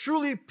that are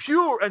truly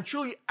pure and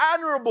truly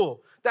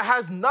admirable that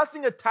has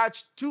nothing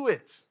attached to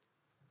it?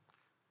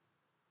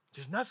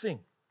 There's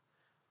nothing.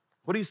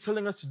 What he's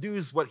telling us to do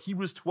is what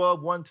Hebrews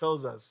 12:1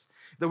 tells us,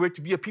 that we're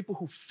to be a people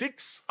who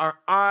fix our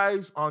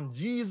eyes on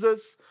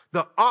Jesus,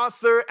 the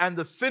author and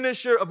the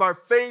finisher of our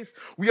faith.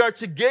 We are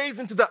to gaze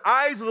into the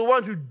eyes of the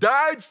one who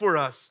died for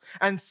us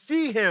and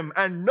see him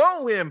and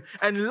know him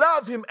and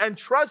love him and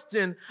trust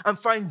him and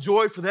find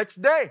joy for the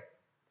next day.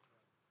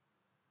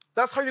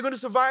 That's how you're going to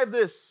survive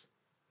this.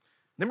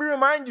 Let me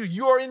remind you,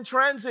 you are in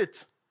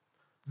transit.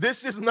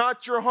 This is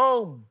not your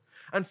home.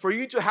 And for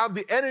you to have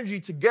the energy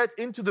to get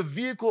into the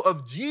vehicle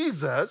of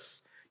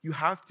Jesus, you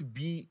have to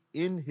be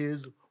in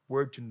his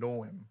word to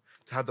know him,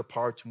 to have the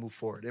power to move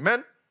forward.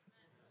 Amen?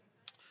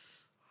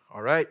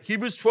 All right.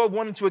 Hebrews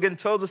 12:1 and 2 again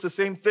tells us the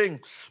same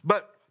thing.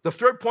 But the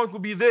third point will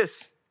be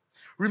this.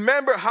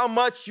 Remember how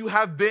much you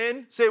have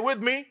been, say it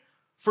with me,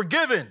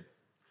 forgiven.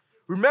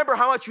 Remember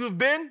how much you have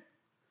been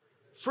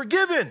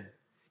forgiven.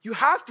 You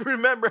have to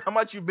remember how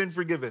much you've been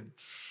forgiven.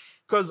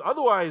 Because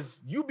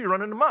otherwise, you'll be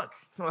running amok.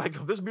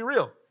 Let's be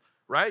real.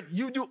 Right?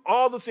 You do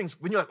all the things.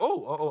 When you're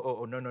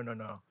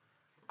no.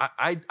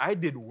 I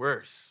did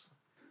worse.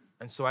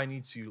 And so I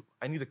need to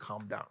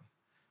calm down.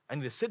 I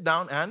need to sit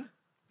down and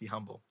be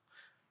humble.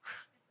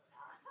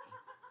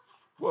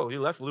 Whoa, you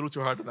left a little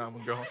too hard on that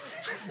one, girl.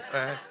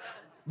 Right?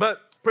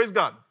 But praise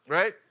God,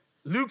 right?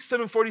 Luke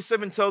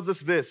 7:47 tells us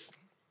this.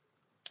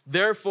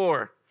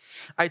 Therefore,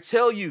 I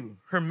tell you,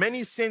 her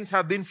many sins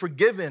have been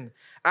forgiven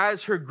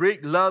as her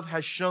great love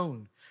has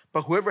shown.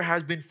 But whoever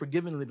has been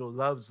forgiven little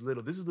loves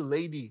little. This is the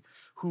lady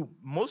who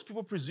most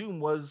people presume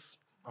was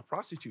a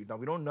prostitute. Now,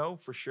 we don't know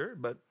for sure,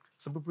 but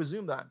some people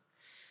presume that.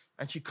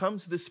 And she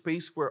comes to this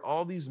space where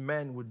all these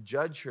men would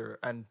judge her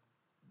and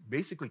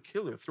basically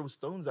kill her, throw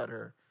stones at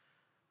her.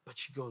 But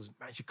she goes,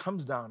 man, she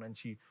comes down and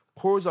she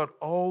pours out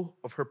all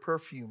of her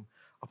perfume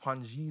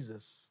upon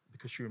Jesus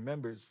because she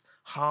remembers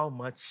how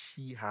much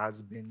she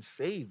has been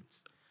saved,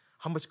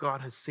 how much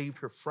God has saved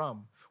her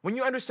from. When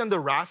you understand the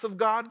wrath of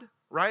God,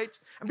 right?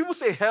 And people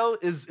say hell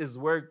is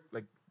where,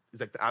 like, is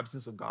like the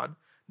absence of God.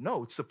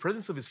 No, it's the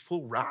presence of his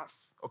full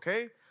wrath,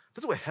 okay?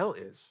 That's what hell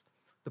is.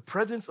 The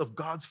presence of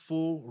God's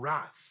full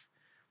wrath.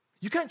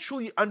 You can't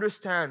truly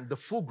understand the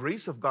full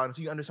grace of God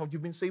until you understand what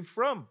you've been saved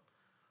from.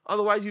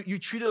 Otherwise, you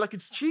treat it like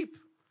it's cheap.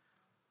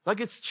 Like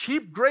it's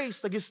cheap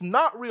grace, like it's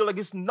not real, like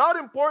it's not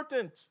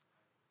important.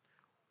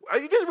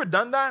 Have you guys ever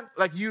done that?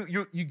 Like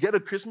you get a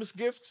Christmas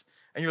gift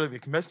and you're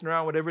like messing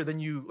around, whatever. Then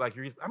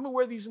I'm gonna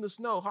wear these in the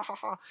snow, ha ha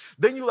ha.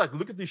 Then you like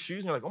look at these shoes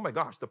and you're like, oh my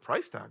gosh, the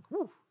price tag,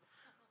 woo.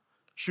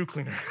 Shoe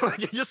cleaner. Like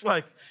you just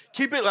like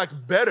keep it like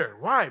better.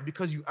 Why?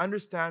 Because you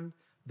understand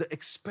the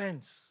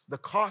expense, the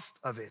cost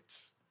of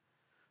it.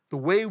 The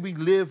way we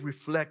live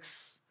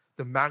reflects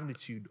the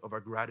magnitude of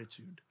our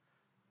gratitude.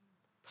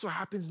 That's what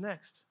happens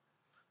next.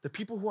 The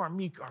people who are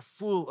meek are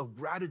full of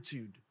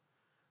gratitude.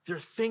 They're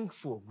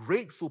thankful,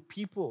 grateful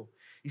people.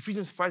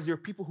 Ephesians 5, they're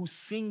people who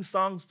sing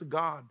songs to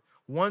God,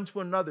 one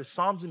to another,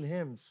 psalms and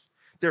hymns.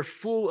 They're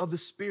full of the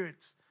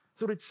Spirit.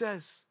 That's what it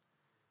says.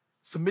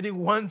 Submitting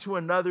one to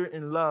another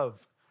in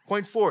love.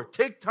 Point 4,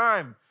 take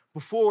time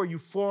before you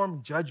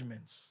form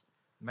judgments.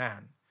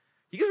 Man,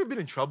 you guys ever been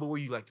in trouble where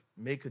you like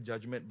make a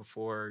judgment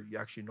before you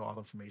actually know all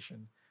the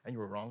information and you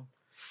were wrong?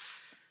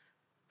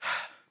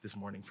 This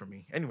morning for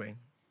me. Anyway,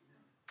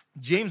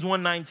 James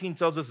 1:19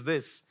 tells us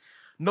this.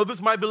 Know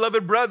this, my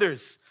beloved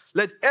brothers.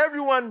 Let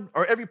everyone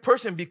or every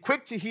person be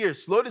quick to hear,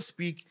 slow to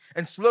speak,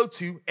 and slow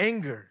to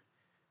anger.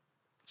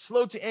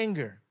 Slow to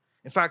anger.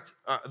 In fact,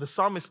 the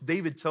psalmist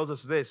David tells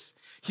us this.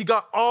 He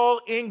got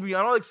all angry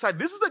and all excited.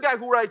 This is the guy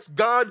who writes,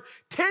 God,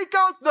 take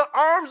out the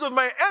arms of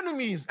my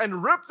enemies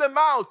and rip them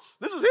out.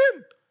 This is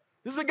him.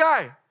 This is the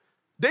guy,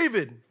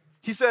 David.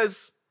 He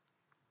says,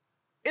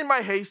 in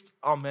my haste,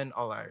 all men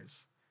are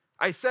liars.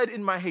 I said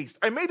in my haste,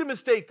 I made a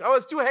mistake. I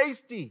was too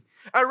hasty.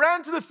 I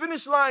ran to the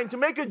finish line to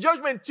make a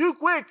judgment too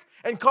quick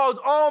and called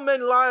all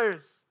men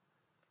liars.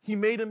 He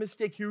made a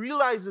mistake. He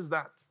realizes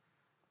that.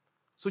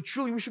 So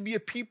truly, we should be a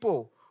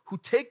people who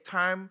take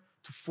time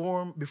to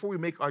form before we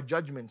make our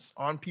judgments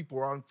on people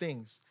or on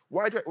things.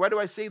 Why do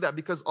I say that?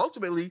 Because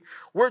ultimately,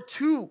 we're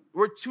too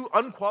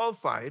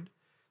unqualified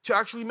to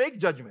actually make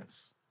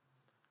judgments.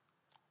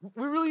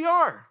 We really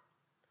are.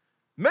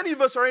 Many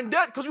of us are in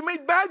debt because we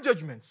made bad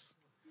judgments.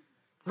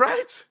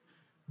 Right?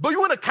 But you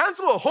want to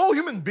cancel a whole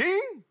human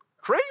being?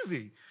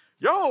 Crazy.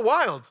 Y'all are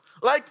wild.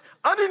 Like,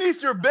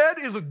 underneath your bed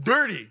is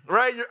dirty,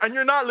 right? And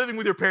you're not living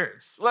with your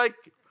parents. Like,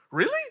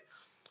 really?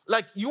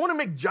 Like, you want to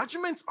make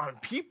judgments on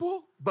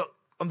people, but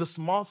on the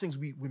small things,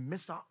 we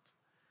miss out.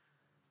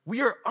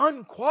 We are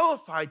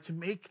unqualified to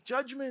make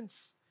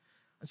judgments.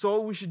 And so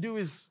all we should do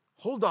is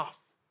hold off,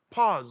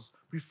 pause,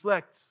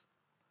 reflect.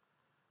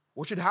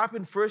 What should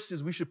happen first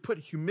is we should put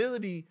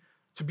humility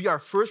to be our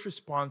first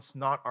response,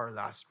 not our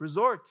last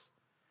resort.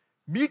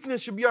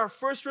 Meekness should be our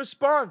first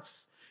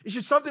response. It should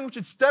be something we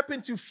should step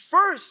into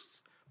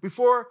first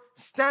before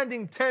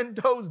standing 10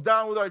 toes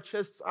down with our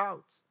chests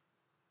out.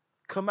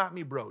 Come at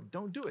me, bro.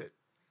 Don't do it,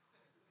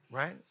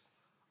 right?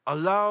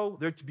 Allow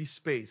there to be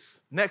space.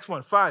 Next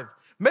one, 5.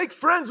 Make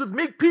friends with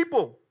meek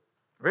people,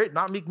 right?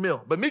 Not Meek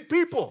Mill, but meek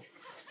people,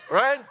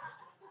 right?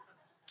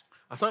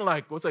 I sound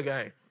like, what's that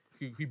guy?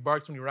 He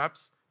barks when he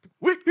raps.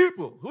 Weak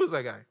people. Who is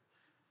that guy?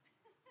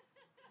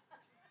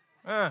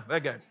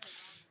 That guy.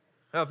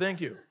 Oh,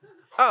 thank you.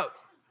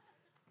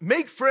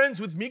 Make friends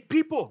with meek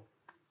people,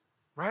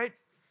 right?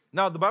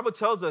 Now, the Bible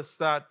tells us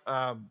that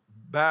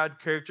bad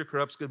character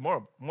corrupts good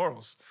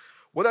morals.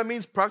 What that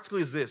means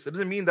practically is this. It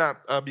doesn't mean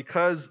that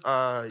because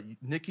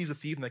Nikki's a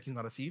thief, Nikki's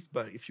not a thief,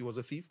 but if she was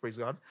a thief, praise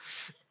God.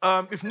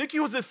 If Nikki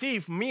was a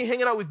thief, me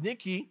hanging out with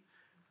Nikki,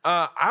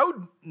 I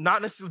would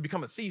not necessarily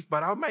become a thief,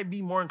 but I might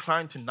be more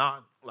inclined to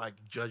not like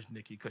judge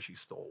Nikki because she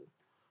stole.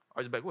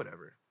 I was just like,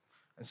 whatever.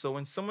 And so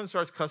when someone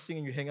starts cussing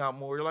and you hang out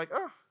more, you're like,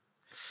 oh,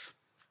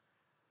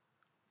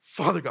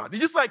 Father God. You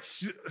just like,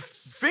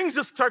 things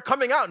just start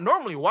coming out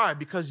normally. Why?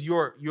 Because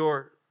your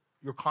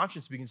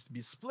conscience begins to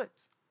be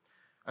split.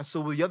 And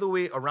so the other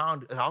way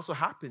around, it also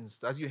happens.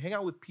 As you hang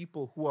out with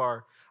people who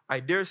are,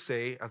 I dare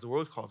say, as the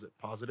world calls it,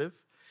 positive,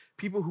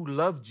 people who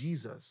love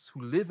Jesus,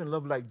 who live and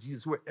love like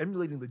Jesus, who are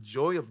emulating the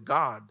joy of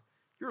God,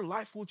 your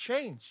life will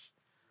change.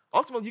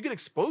 Ultimately, you get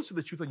exposed to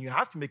the truth and you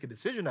have to make a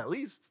decision at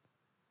least.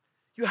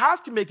 You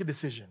have to make a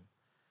decision.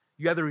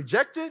 You either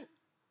reject it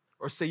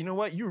or say, you know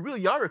what, you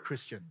really are a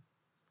Christian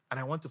and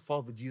I want to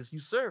follow the Jesus you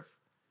serve,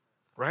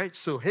 right?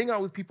 So hang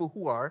out with people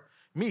who are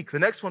meek. The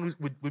next one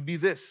would be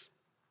this.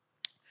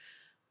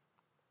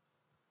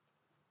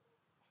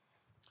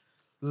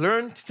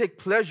 Learn to take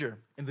pleasure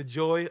in the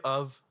joy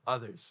of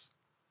others,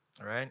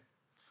 all right?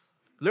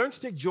 Learn to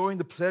take joy in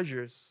the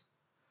pleasures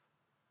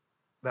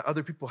that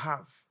other people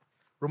have.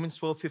 Romans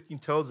 12:15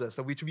 tells us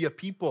that we should be a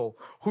people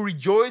who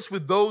rejoice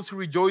with those who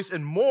rejoice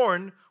and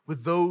mourn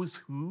with those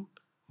who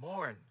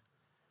mourn.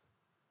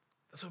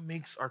 That's what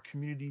makes our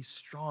community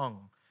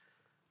strong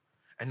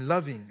and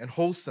loving and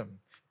wholesome,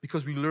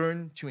 because we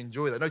learn to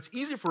enjoy that. Now, it's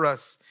easy for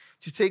us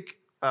to take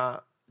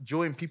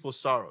joy in people's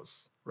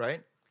sorrows,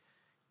 right?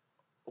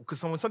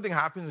 Because when something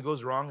happens and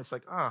goes wrong, it's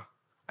like, I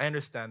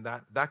understand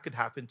that. That could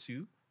happen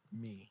to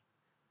me,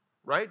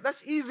 right?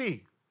 That's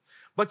easy.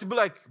 But to be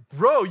like,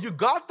 bro, you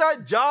got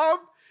that job,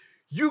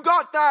 you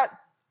got that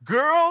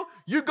girl,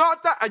 you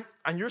got that,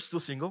 and you're still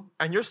single,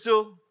 and you're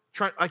still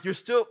trying, like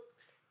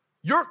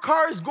your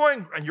car is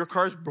going, and your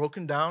car is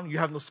broken down, you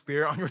have no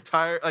spare on your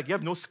tire, like you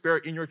have no spare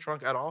in your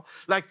trunk at all.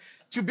 Like,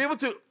 to be able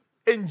to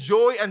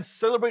enjoy and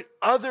celebrate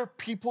other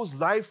people's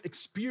life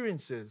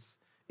experiences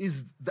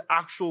is the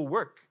actual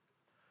work.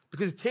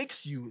 Because it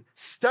takes you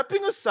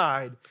stepping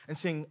aside and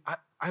saying,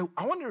 I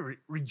want to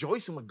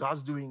rejoice in what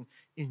God's doing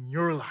in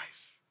your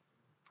life,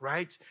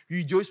 right? You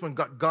rejoice when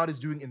God is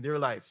doing in their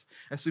life.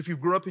 And so if you've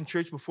grown up in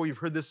church before, you've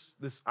heard this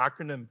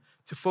acronym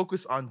to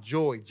focus on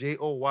joy,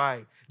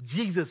 J-O-Y,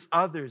 Jesus,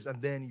 others, and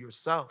then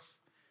yourself.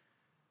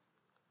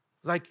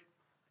 Like,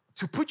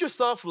 to put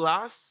yourself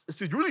last is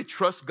to really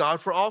trust God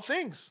for all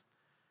things.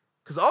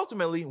 Because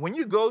ultimately, when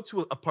you go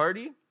to a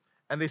party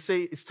and they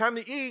say, it's time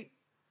to eat,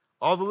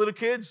 all the little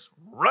kids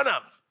run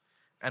up.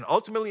 And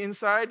ultimately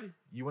inside,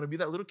 you want to be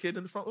that little kid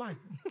in the front line.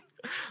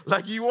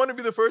 Like, you want to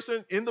be the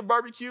person in the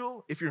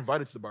barbecue, if you're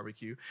invited to the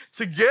barbecue,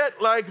 to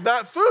get like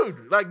that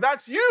food. Like,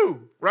 that's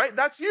you, right?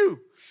 That's you.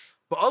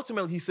 But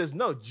ultimately, he says,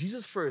 no,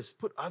 Jesus first,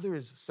 put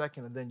others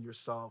second, and then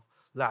yourself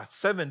last.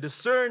 7,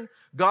 discern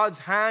God's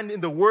hand in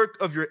the work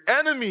of your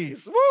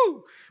enemies.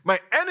 Woo! My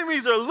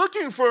enemies are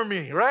looking for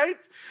me, right?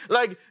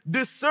 Like,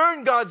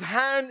 discern God's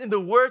hand in the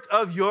work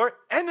of your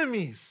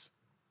enemies.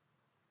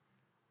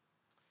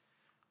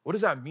 What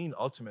does that mean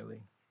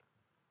ultimately?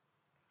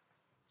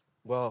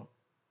 Well,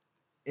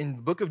 in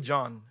the book of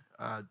John,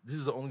 this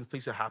is the only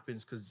place it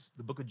happens, because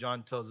the book of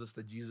John tells us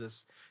that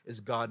Jesus is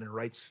God and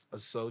writes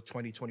us so.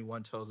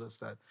 20:21 tells us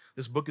that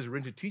this book is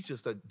written to teach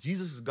us that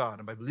Jesus is God,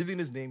 and by believing in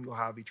his name, you'll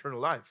have eternal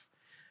life.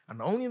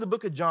 And only in the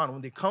book of John,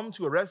 when they come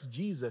to arrest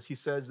Jesus,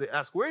 they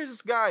ask, where is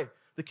this guy,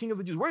 the King of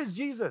the Jews? Where is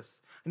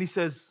Jesus? And he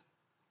says,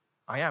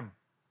 I am.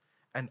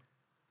 And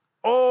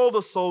all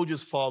the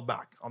soldiers fall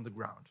back on the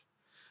ground.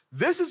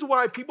 This is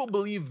why people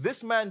believe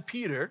this man,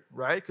 Peter,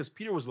 right? Because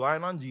Peter was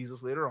lying on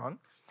Jesus later on.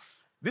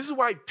 This is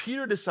why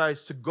Peter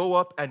decides to go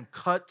up and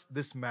cut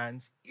this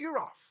man's ear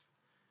off.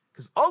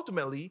 Because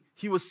ultimately,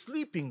 he was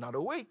sleeping, not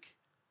awake,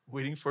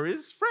 waiting for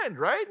his friend,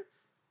 right?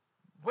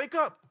 Wake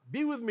up,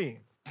 be with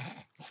me.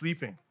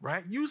 Sleeping,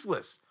 right?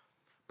 Useless.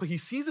 But he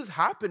sees this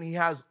happen. He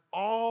has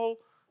all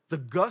the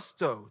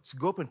gusto to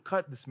go up and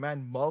cut this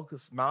man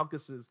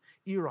Malchus's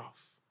ear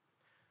off.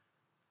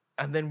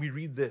 And then we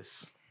read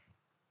this.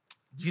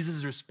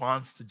 Jesus'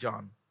 response to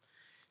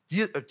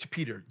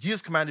Peter.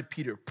 Jesus commanded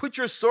Peter, put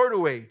your sword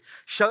away.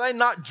 Shall I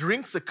not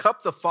drink the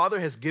cup the Father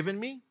has given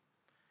me?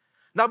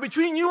 Now,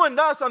 between you and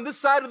us on this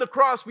side of the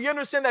cross, we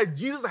understand that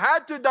Jesus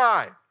had to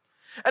die.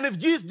 And if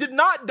Jesus did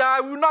not die,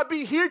 we would not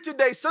be here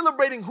today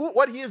celebrating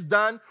what he has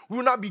done. We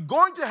would not be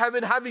going to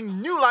heaven having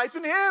new life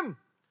in him.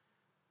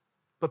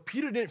 But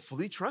Peter didn't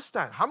fully trust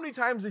that. How many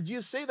times did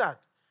Jesus say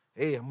that?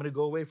 Hey, I'm going to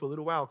go away for a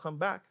little while, come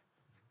back.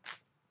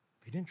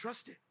 He didn't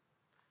trust it.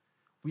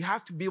 We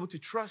have to be able to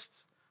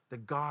trust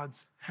that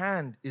God's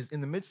hand is in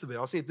the midst of it.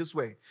 I'll say it this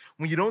way.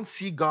 When you don't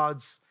see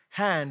God's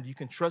hand, you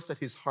can trust that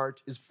his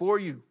heart is for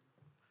you.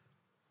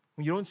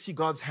 When you don't see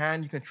God's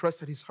hand, you can trust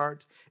that his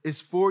heart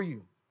is for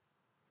you.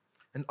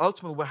 And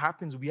ultimately what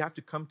happens, we have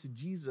to come to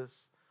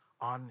Jesus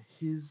on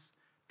his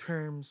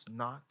terms,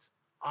 not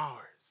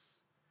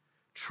ours.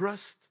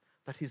 Trust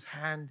that his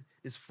hand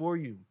is for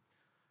you.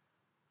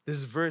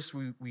 This verse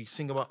we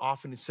sing about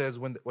often, it says,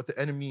 what the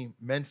enemy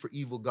meant for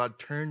evil, God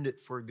turned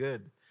it for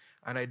good.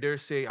 And I dare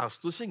say, I'll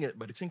still sing it,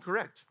 but it's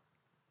incorrect.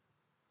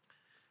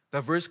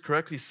 That verse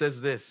correctly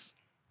says this,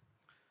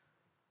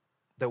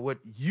 that what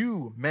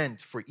you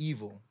meant for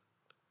evil,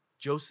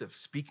 Joseph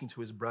speaking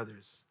to his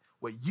brothers,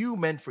 what you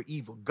meant for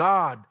evil,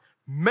 God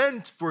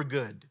meant for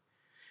good.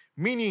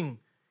 Meaning,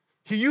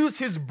 he used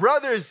his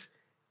brothers'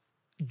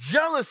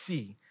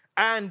 jealousy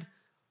and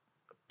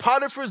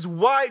Potiphar's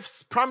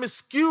wife's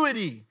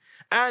promiscuity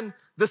and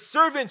the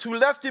servant who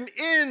left him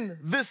in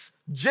this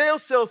jail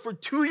cell for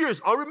 2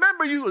 years. I'll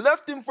remember you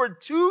left him for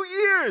 2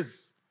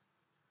 years.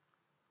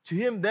 To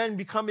him then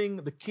becoming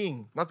the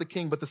king, not the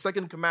king, but the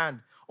second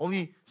command,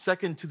 only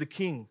second to the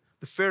king,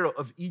 the Pharaoh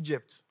of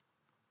Egypt,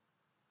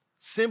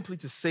 simply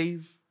to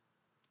save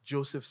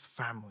Joseph's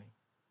family.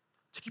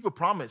 To keep a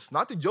promise,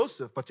 not to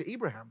Joseph, but to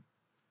Abraham,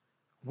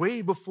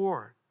 way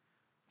before,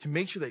 to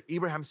make sure that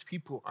Abraham's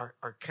people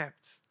are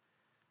kept.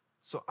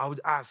 So I would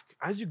ask,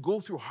 as you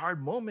go through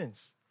hard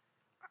moments,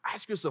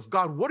 ask yourself,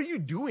 God, what are you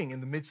doing in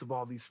the midst of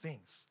all these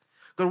things?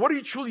 God, what are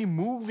you truly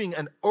moving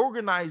and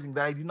organizing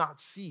that I do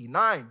not see?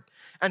 9,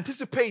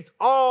 anticipate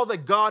all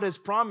that God has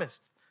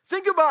promised.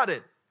 Think about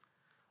it.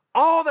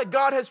 All that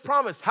God has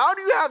promised. How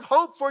do you have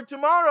hope for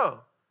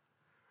tomorrow?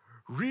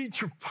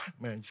 Read your,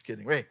 man, just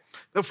kidding, right?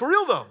 No, for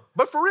real though,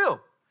 but for real.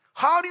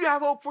 How do you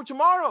have hope for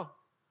tomorrow?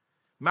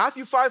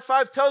 Matthew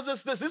 5:5 tells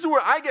us this. This is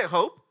where I get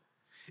hope.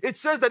 It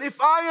says that if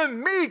I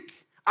am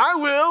meek, I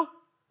will,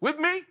 with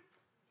me,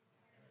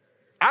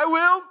 I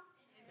will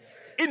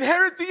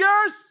inherit the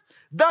earth.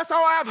 That's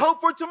how I have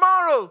hope for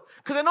tomorrow.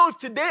 Because I know if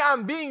today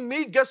I'm being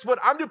meek, guess what?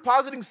 I'm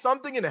depositing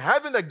something in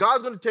heaven that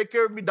God's going to take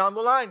care of me down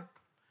the line.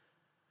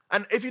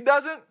 And if he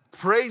doesn't,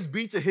 praise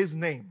be to his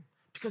name,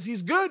 because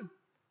he's good.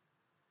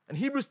 And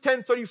Hebrews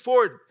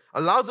 10:34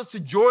 allows us to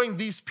join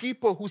these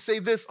people who say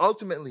this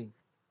ultimately.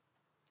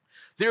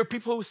 There are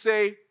people who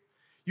say,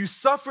 you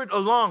suffered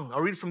along,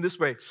 I'll read it from this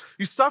way.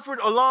 You suffered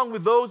along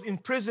with those in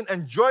prison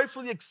and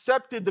joyfully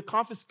accepted the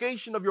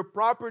confiscation of your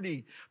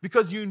property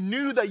because you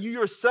knew that you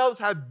yourselves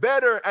had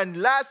better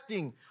and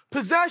lasting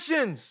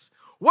possessions.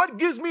 What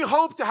gives me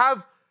hope to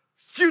have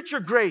future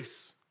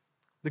grace?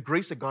 The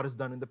grace that God has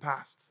done in the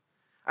past.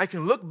 I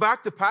can look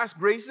back to past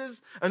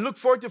graces and look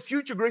forward to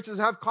future graces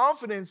and have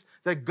confidence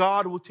that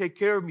God will take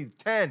care of me.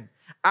 10,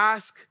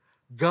 ask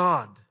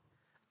God.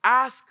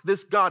 Ask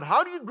this God.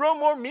 How do you grow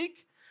more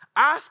meek?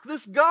 Ask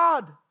this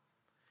God.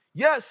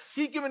 Yes,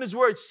 seek him in his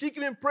word, seek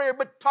him in prayer,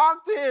 but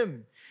talk to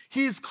him.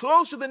 He's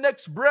close to the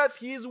next breath.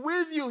 He is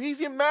with you. He's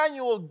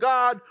Emmanuel,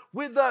 God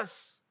with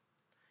us.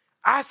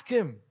 Ask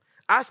him.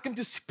 Ask him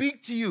to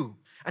speak to you.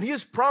 And he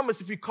has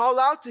promised if you call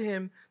out to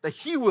him that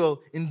he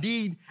will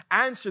indeed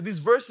answer. These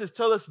verses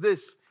tell us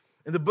this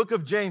in the book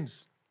of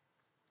James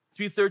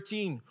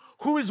 3:13.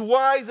 Who is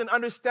wise and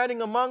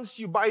understanding amongst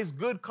you? By his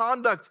good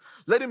conduct,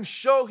 let him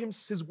show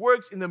his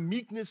works in the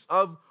meekness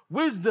of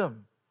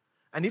wisdom.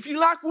 And if you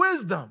lack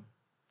wisdom,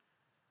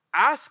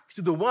 ask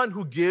to the one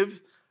who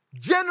gives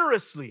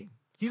generously.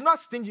 He's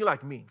not stingy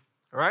like me,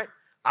 all right?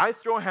 I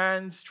throw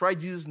hands, try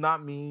Jesus,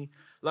 not me.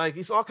 Like,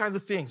 it's all kinds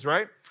of things,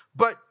 right?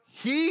 But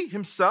he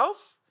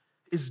himself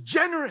is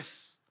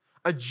generous,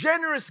 a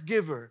generous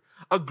giver,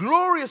 a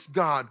glorious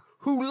God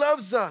who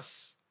loves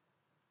us.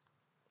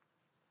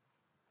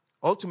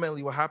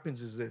 Ultimately, what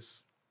happens is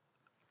this.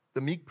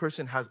 The meek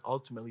person has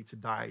ultimately to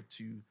die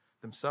to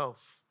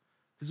themselves.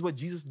 This is what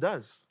Jesus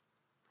does.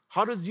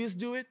 How does Jesus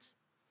do it?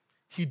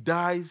 He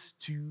dies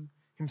to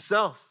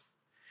himself.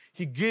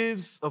 He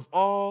gives of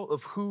all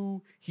of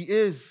who he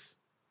is.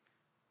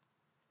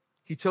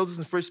 He tells us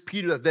in 1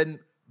 Peter that then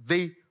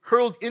they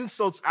hurled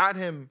insults at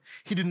him.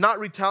 He did not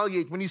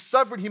retaliate. When he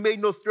suffered, he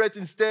made no threats.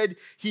 Instead,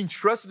 he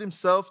entrusted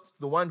himself to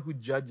the one who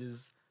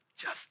judges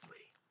justly.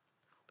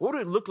 What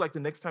would it look like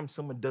the next time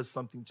someone does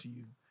something to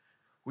you?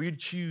 Will you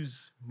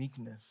choose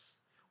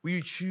meekness? Will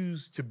you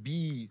choose to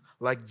be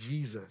like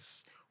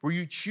Jesus? Will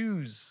you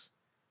choose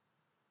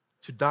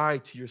to die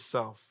to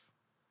yourself?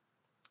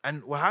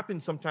 And what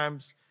happens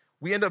sometimes,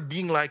 we end up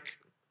being like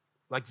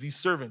these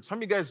servants. How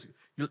many of you guys,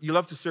 you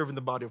love to serve in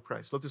the body of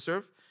Christ? Love to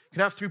serve?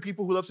 Can I have 3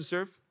 people who love to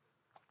serve?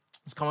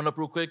 Let's come on up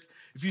real quick.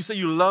 If you say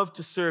you love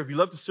to serve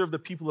the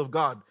people of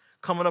God,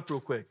 come on up real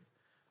quick.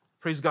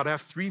 Praise God. I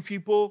have 3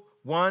 people.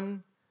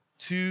 1,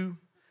 2,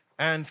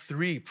 and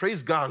 3.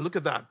 Praise God. Look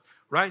at that.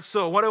 Right?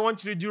 So what I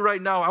want you to do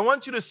right now, I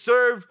want you to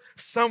serve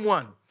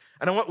someone.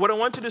 And what I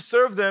want you to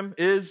serve them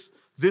is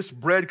this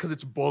bread, because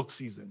it's bulk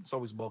season. It's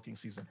always bulking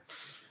season.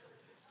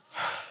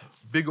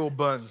 Big old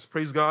buns.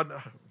 Praise God.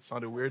 It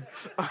sounded weird.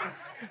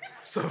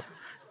 So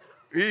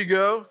here you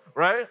go,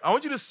 right? I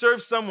want you to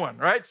serve someone,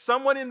 right?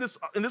 Someone in this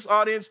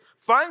audience.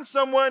 Find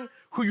someone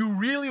who you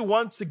really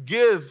want to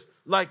give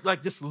like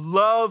just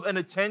love and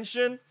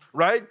attention,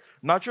 right?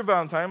 Not your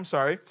Valentine, I'm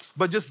sorry,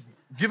 but just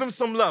give him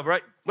some love,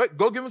 right?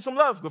 Go give him some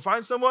love. Go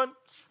find someone,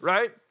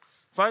 right?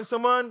 Find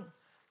someone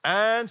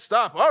and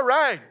stop. All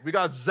right. We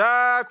got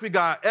Zach. We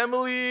got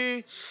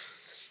Emily.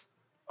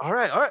 All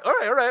right.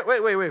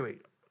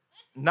 Wait.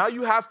 Now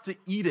you have to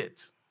eat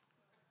it.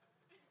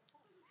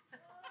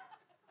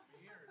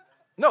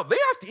 No, they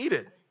have to eat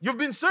it. You've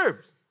been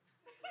served.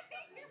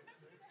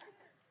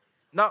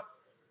 Now,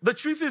 the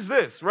truth is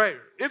this, right?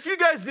 If you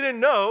guys didn't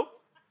know,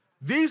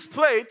 these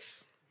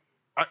plates,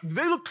 do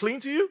they look clean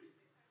to you?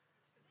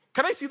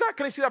 Can I see that?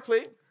 Can I see that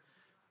plate?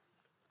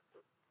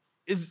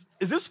 Is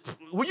this,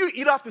 will you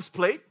eat off this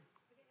plate?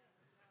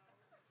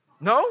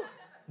 No?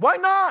 Why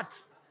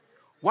not?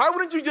 Why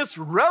wouldn't you just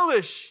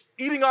relish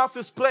eating off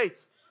this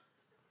plate?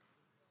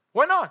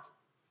 Why not?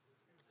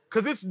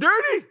 Because it's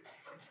dirty.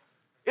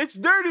 It's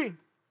dirty.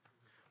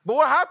 But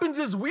what happens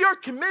is we are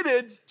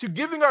committed to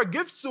giving our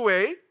gifts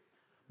away,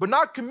 but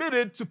not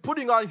committed to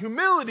putting on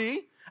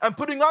humility and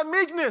putting on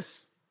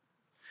meekness.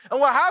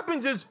 And what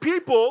happens is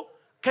people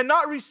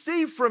cannot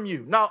receive from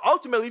you. Now,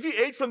 ultimately, if you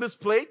ate from this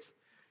plate,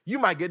 you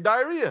might get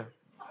diarrhea.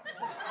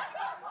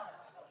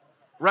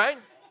 Right?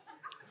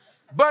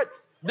 But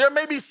there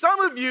may be some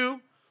of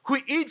you who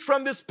eat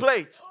from this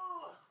plate.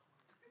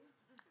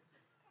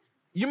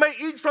 You may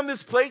eat from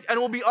this plate and it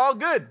will be all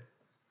good.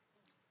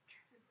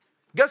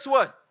 Guess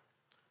what?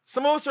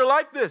 Some of us are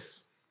like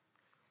this.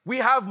 We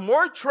have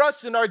more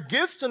trust in our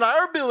gifts and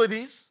our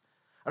abilities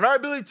and our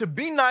ability to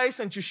be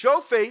nice and to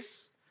show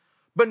face,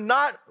 but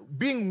not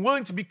being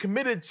willing to be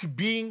committed to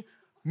being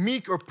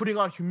meek or putting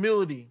on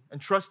humility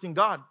and trusting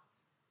God.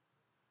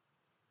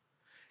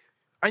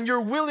 And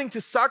you're willing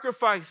to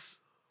sacrifice.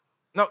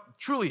 Now,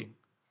 truly,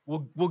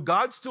 will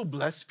God still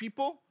bless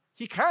people?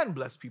 He can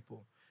bless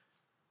people.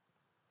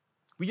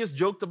 We just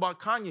joked about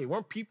Kanye.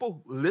 Weren't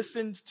people who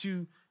listened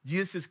to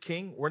Jesus is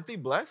King? Weren't they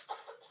blessed?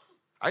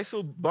 I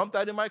still bump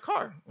that in my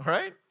car, all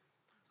right?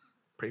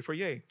 Pray for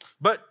yay.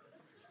 But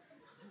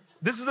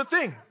this is the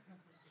thing.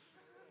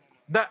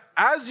 That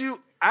as you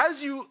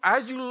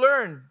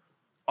learn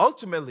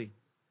ultimately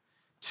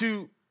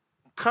to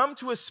come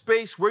to a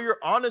space where you're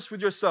honest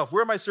with yourself.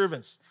 Where are my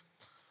servants?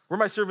 Where are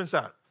my servants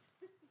at?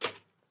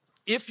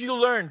 If you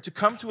learn to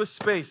come to a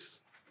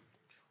space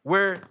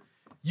where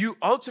you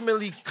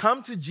ultimately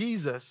come to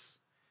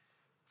Jesus,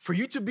 for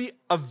you to be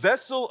a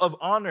vessel of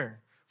honor,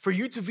 for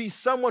you to be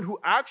someone who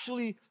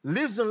actually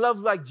lives and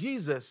loves like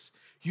Jesus,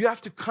 you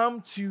have to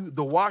come to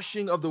the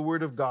washing of the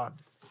Word of God.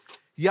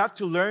 You have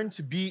to learn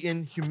to be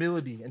in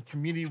humility and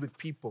community with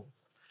people,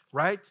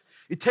 right?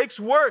 It takes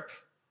work.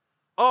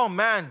 Oh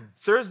man,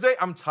 Thursday,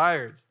 I'm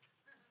tired.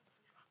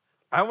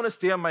 I want to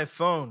stay on my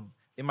phone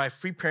in my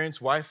free parents'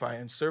 Wi-Fi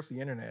and surf the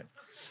internet.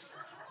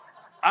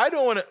 I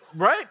don't want to,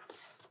 right?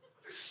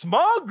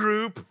 Small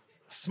group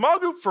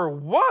for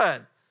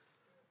what?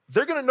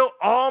 They're going to know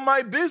all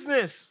my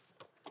business.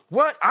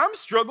 What? I'm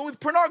struggling with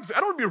pornography. I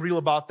don't want to be real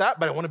about that,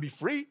 but I want to be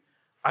free.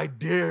 I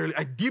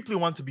deeply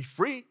want to be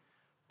free,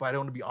 but I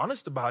don't want to be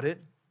honest about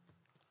it.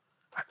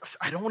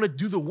 I don't want to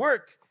do the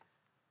work.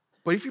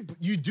 But if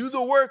you do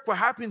the work, what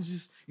happens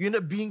is you end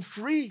up being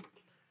free.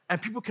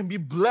 And people can be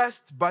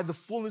blessed by the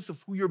fullness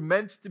of who you're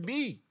meant to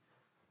be.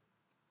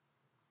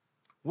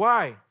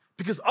 Why?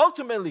 Because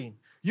ultimately,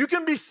 you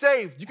can be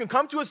saved. You can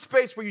come to a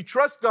space where you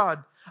trust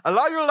God,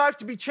 allow your life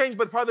to be changed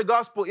by the power of the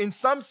gospel in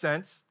some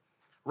sense,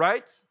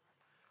 right?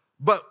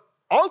 But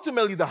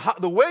ultimately,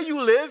 the way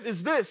you live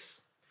is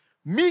this.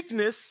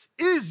 Meekness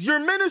is your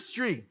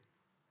ministry.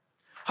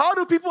 How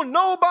do people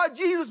know about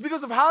Jesus?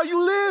 Because of how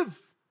you live.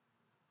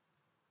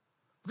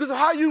 Because of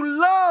how you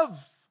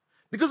love.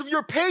 Because of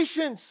your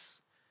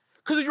patience.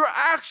 Because of your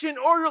action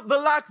or the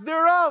lack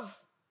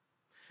thereof.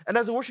 And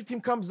as the worship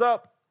team comes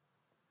up,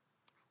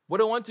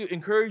 what I want to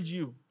encourage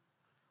you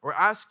or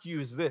ask you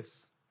is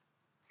this.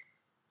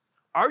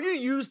 Are you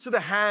used to the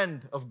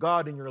hand of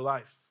God in your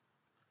life?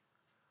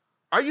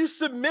 Are you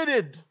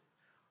submitted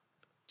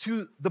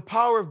to the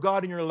power of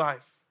God in your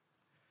life?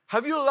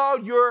 Have you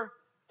allowed your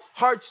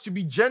heart to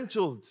be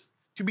gentled,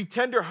 to be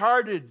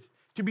tender-hearted,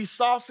 to be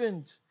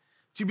softened,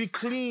 to be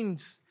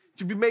cleaned,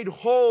 to be made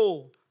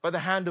whole by the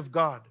hand of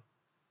God?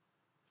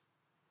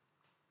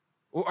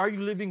 Or are you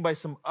living by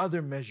some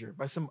other measure,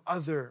 by some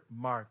other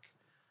mark?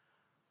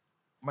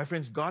 My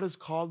friends, God has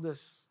called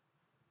us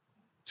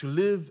to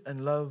live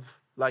and love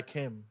like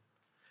Him.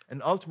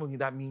 And ultimately,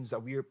 that means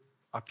that we are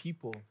a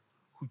people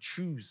who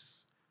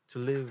choose to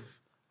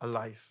live a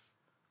life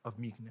of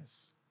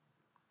meekness.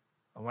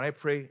 And when I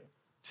pray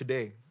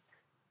today,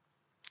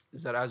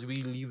 is that as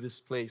we leave this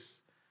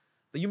place,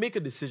 that you make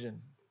a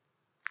decision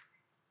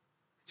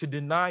to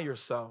deny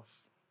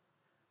yourself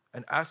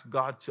and ask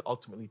God to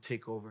ultimately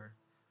take over,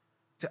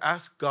 to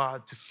ask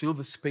God to fill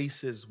the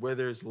spaces where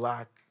there's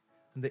lack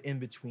and the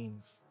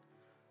in-betweens,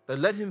 that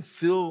let Him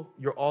fill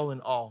your all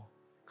in all,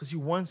 because He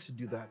wants to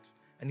do that,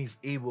 and He's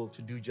able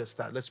to do just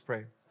that. Let's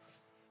pray.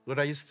 Lord,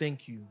 I just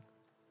thank You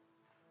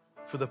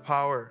for the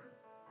power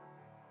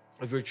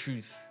of Your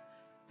truth,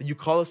 that You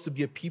call us to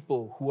be a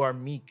people who are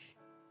meek,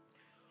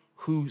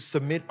 who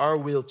submit our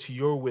will to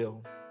Your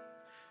will,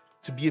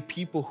 to be a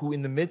people who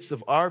in the midst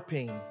of our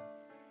pain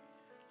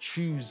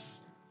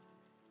choose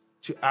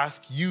to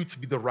ask You to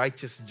be the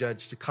righteous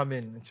judge, to come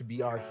in and to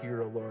be our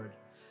hero, Lord.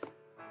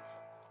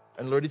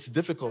 And Lord, it's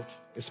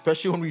difficult,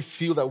 especially when we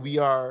feel that we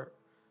are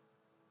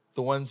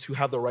the ones who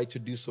have the right to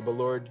do so. But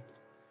Lord,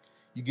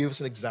 You gave us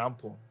an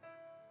example.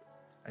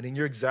 And in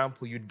Your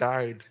example, You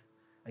died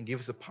and gave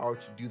us the power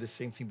to do the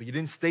same thing. But You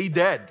didn't stay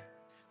dead.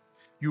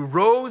 You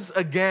rose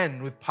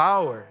again with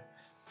power.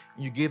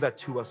 And You gave that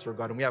to us, Lord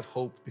God. And we have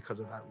hope because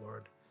of that,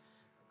 Lord.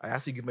 I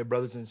ask You to give my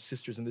brothers and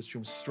sisters in this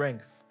room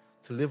strength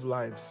to live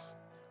lives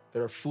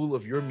that are full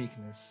of Your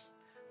meekness.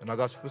 And our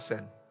God's people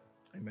said,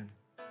 amen.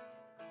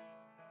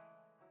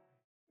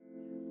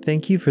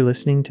 Thank you for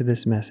listening to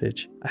this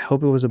message. I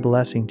hope it was a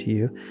blessing to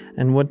you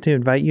and want to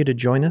invite you to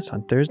join us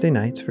on Thursday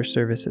nights for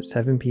service at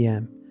 7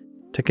 p.m.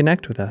 To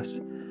connect with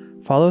us,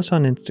 follow us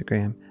on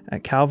Instagram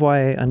at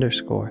calvya_,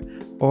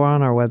 or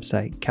on our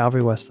website,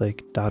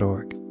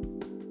 calvarywestlake.org.